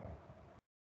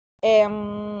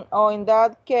 Or in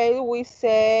that case, we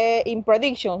say in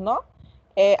predictions, no?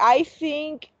 I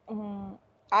think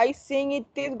it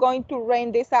is going to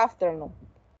rain this afternoon.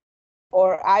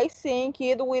 Or I think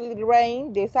it will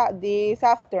rain this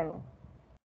afternoon.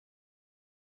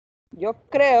 Yo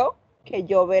creo que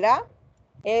lloverá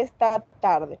esta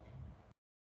tarde.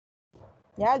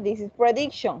 Yeah, this is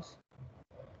predictions.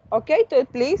 Okay, so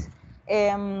please,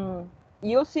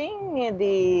 using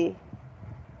the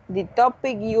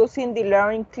topic using the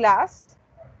learning class,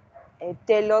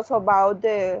 tell us about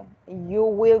the you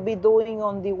will be doing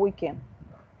on the weekend.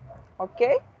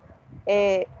 Okay.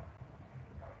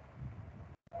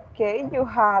 Okay, you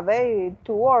have 2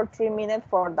 or 3 minutes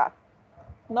for that.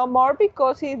 No more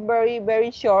because it's very, very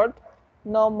short.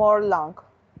 No more long.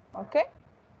 Okay.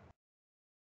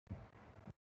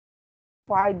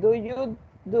 What do you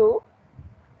do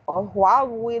or what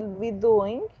will be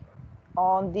doing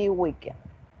on the weekend?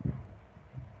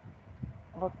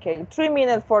 Okay, 3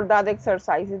 minutes for that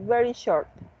exercise. It's very short.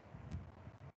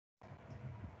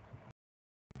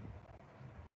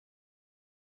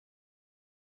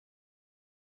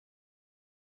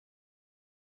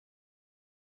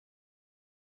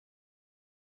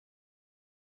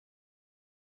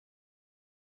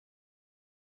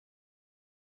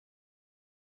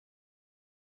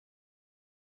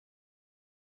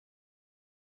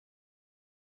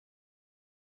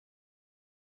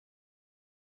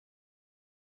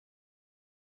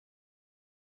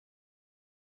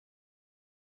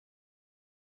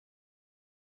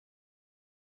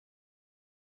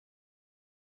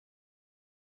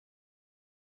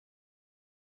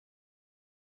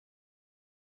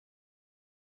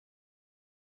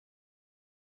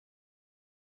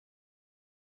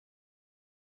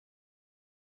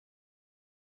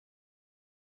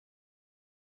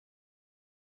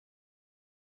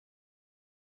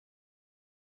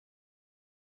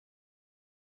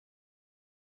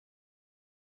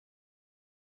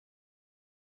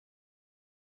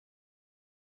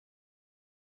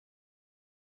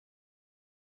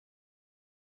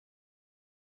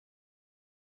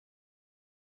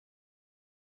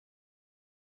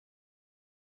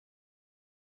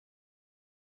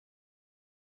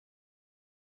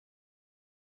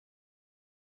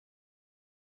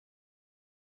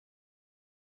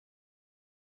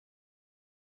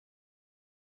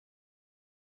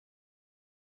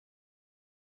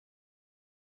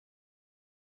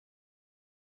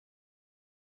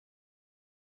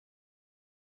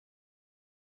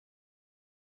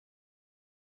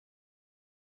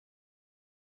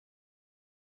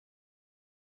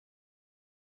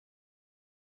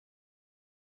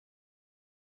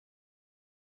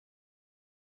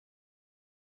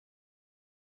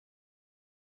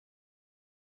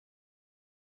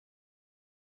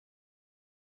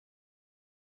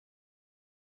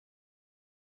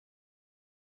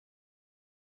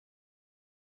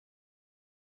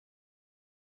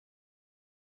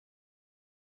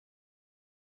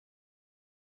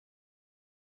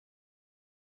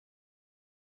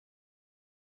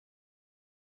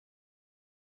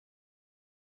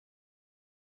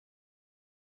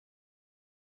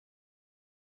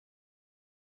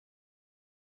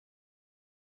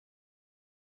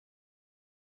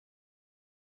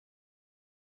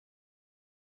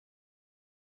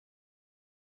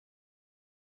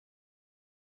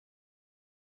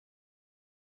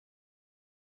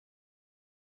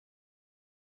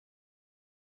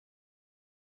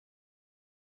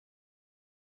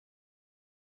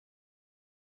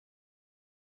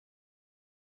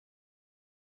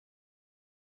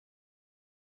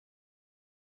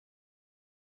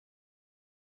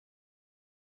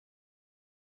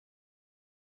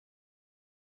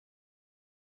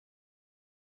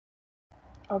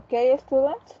 Okay,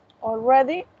 students, all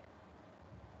ready?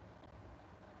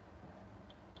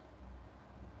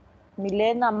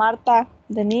 Milena, Marta,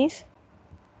 Denise.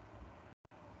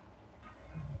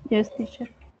 Yes, teacher.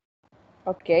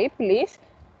 Okay, please.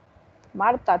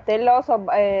 Marta, tell us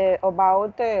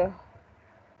about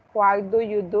what do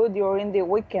you do during the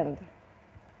weekend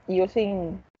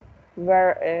using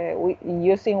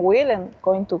using will and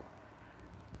going to.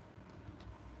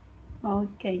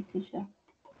 Okay, teacher.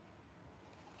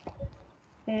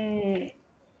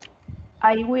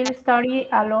 I will study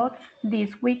a lot this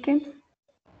weekend.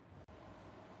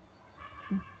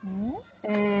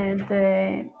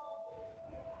 And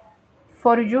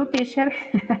for you, teacher,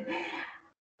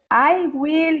 I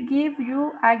will give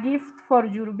you a gift for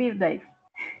your birthday.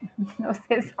 No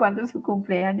sé cuándo es su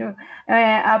cumpleaños.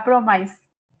 A promise.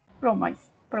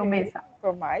 Promesa.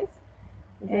 Promise.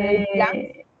 Any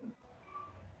plans?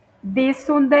 This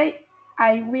Sunday,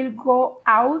 I will go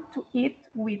out to eat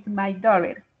with my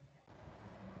daughter.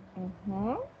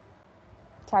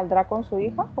 ¿Saldrá con su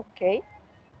hija? Ok.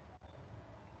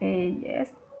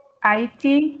 Yes. I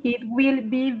think it will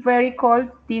be very cold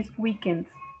this weekend.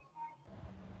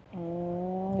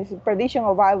 This is prediction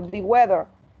about the weather.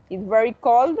 It's very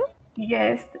cold.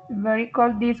 Yes, very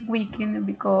cold this weekend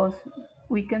because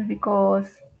it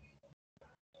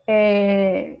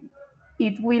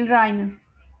will rain.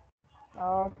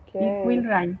 Okay. It will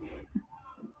rain.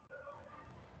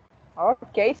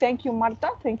 Okay, thank you,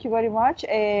 Marta. Thank you very much.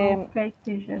 Okay,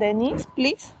 teacher. Denise,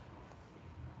 please.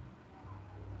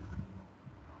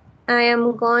 I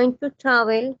am going to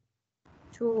travel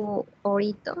to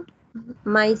Orito.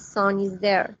 My son is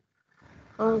there.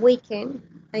 On weekend,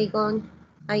 I going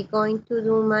to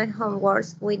do my homework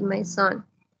with my son.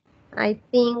 I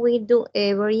think we do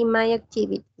every my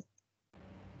activities.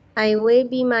 I will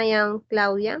be my aunt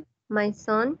Claudia, my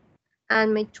son,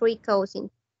 and my 3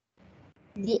 cousins.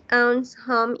 The aunt's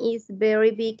home is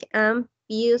very big and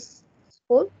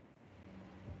peaceful.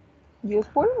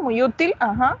 Useful, muy útil.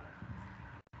 Ajá.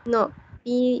 No,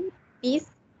 peace,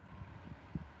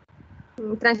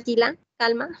 tranquila,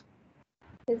 calma.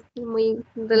 Es muy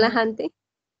relajante.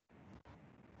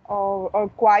 Or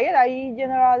quiet, I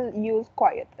general use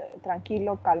quiet.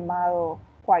 Tranquilo, calmado,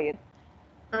 quiet.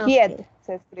 Quiet Okay.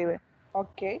 se escribe.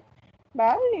 Okay.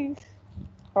 Vale.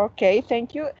 Okay,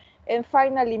 thank you. And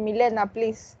finally, Milena,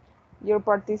 please, your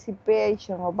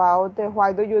participation about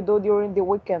what do you do during the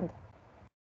weekend?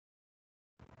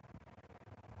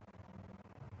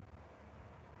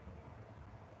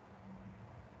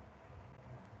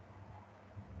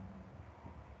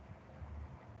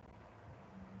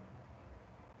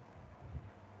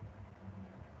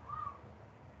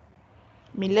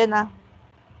 Milena.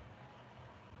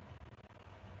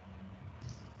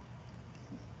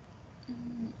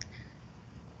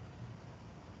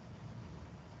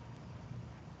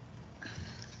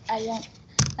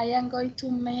 I am going to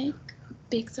make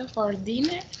pizza for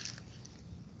dinner.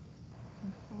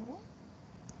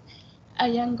 I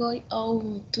am going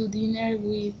out to dinner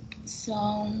with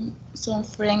some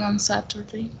friend on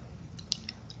Saturday.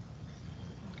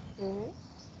 Okay.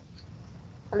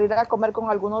 Salir a comer con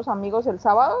algunos amigos el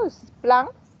sábado, ¿es plan?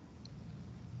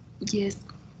 Yes.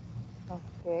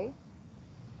 Okay.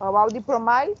 About the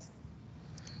promise?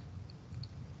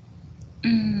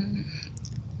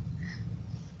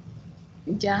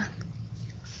 Yeah.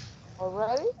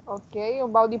 Already? Okay.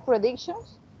 About the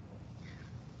predictions?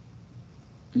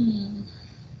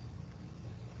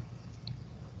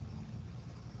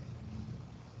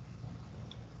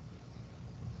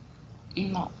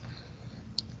 No.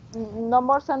 No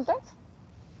more sentence?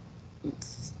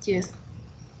 Yes.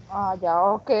 Yeah,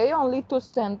 okay. Only 2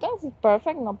 sentences.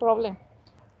 Perfect, no problem.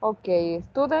 Okay,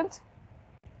 students,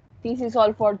 this is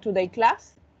all for today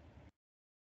class.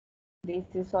 This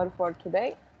is all for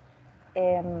today.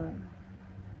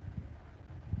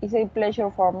 It's a pleasure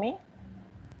for me.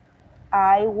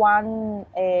 I want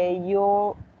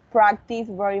you practice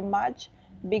very much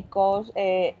because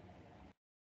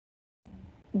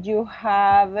you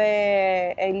have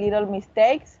a little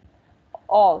mistakes.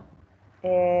 All.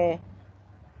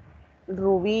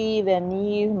 Ruby,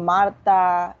 Denise,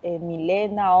 Marta,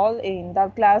 Milena, all in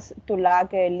that class to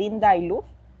like Linda y Luz,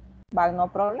 but no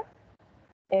problem.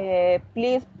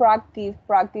 Please practice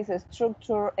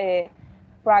structure,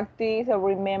 practice,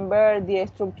 remember the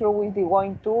structure with the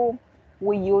going to,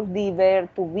 we use the verb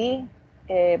to be,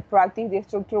 practice the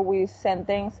structure with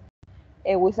sentence,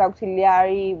 with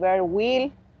auxiliary verb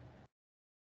will,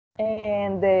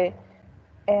 and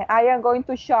I am going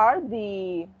to share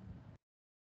the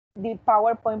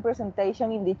PowerPoint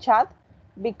presentation in the chat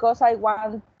because I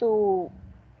want to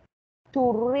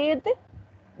read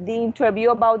the interview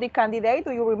about the candidate.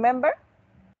 Do you remember?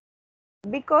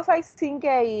 Because I think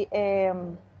a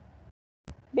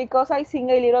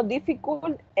little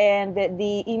difficult, and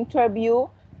the interview,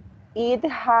 it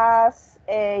has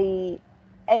a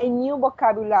new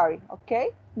vocabulary, okay?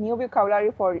 New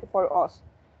vocabulary for us.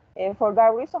 For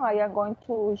that reason, I am going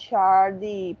to share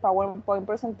the PowerPoint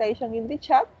presentation in the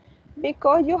chat,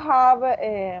 because you have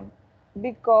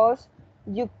because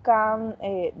you can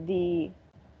the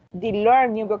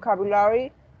learn new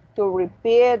vocabulary, to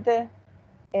repeat,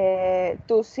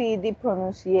 to see the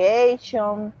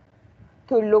pronunciation,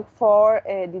 to look for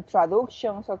the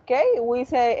traductions, okay? We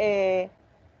say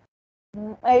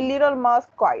a little more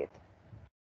quiet,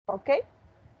 okay?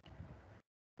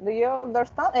 Do you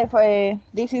understand? If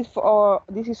this is all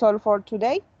for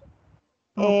today.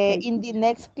 Okay. In the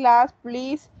next class,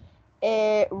 please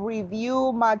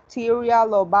review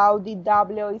material about the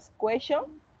WH question.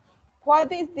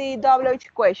 What is the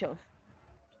WH question?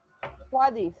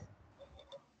 What is?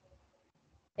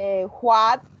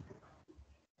 What,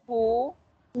 who,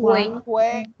 When,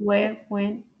 where, Where,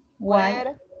 when, why.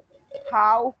 where,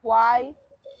 how, why.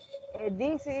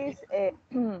 This is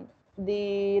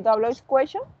the WH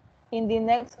question. In the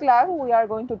next class, we are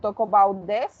going to talk about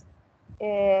this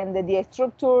and the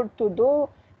structure to do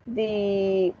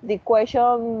the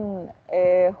question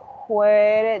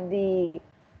where the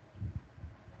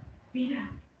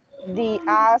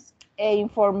ask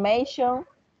information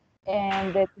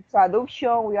and the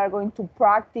traduction. We are going to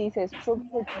practice a structure,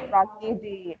 to practice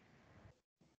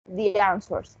the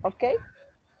answers. Okay.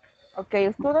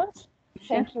 Okay, students.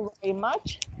 Thank you very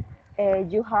much.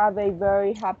 You have a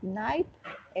very happy night.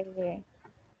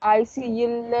 I see you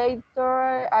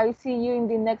later. I see you in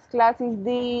the next class. Is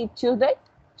the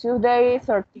Tuesday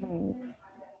 13.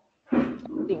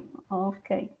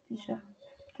 Okay, teacher.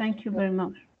 Thank you very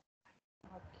much.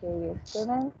 Okay,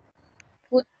 students.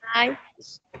 good night.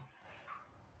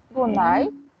 Good night.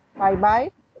 Bye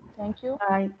bye. Thank you.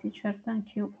 Bye, teacher.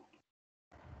 Thank you.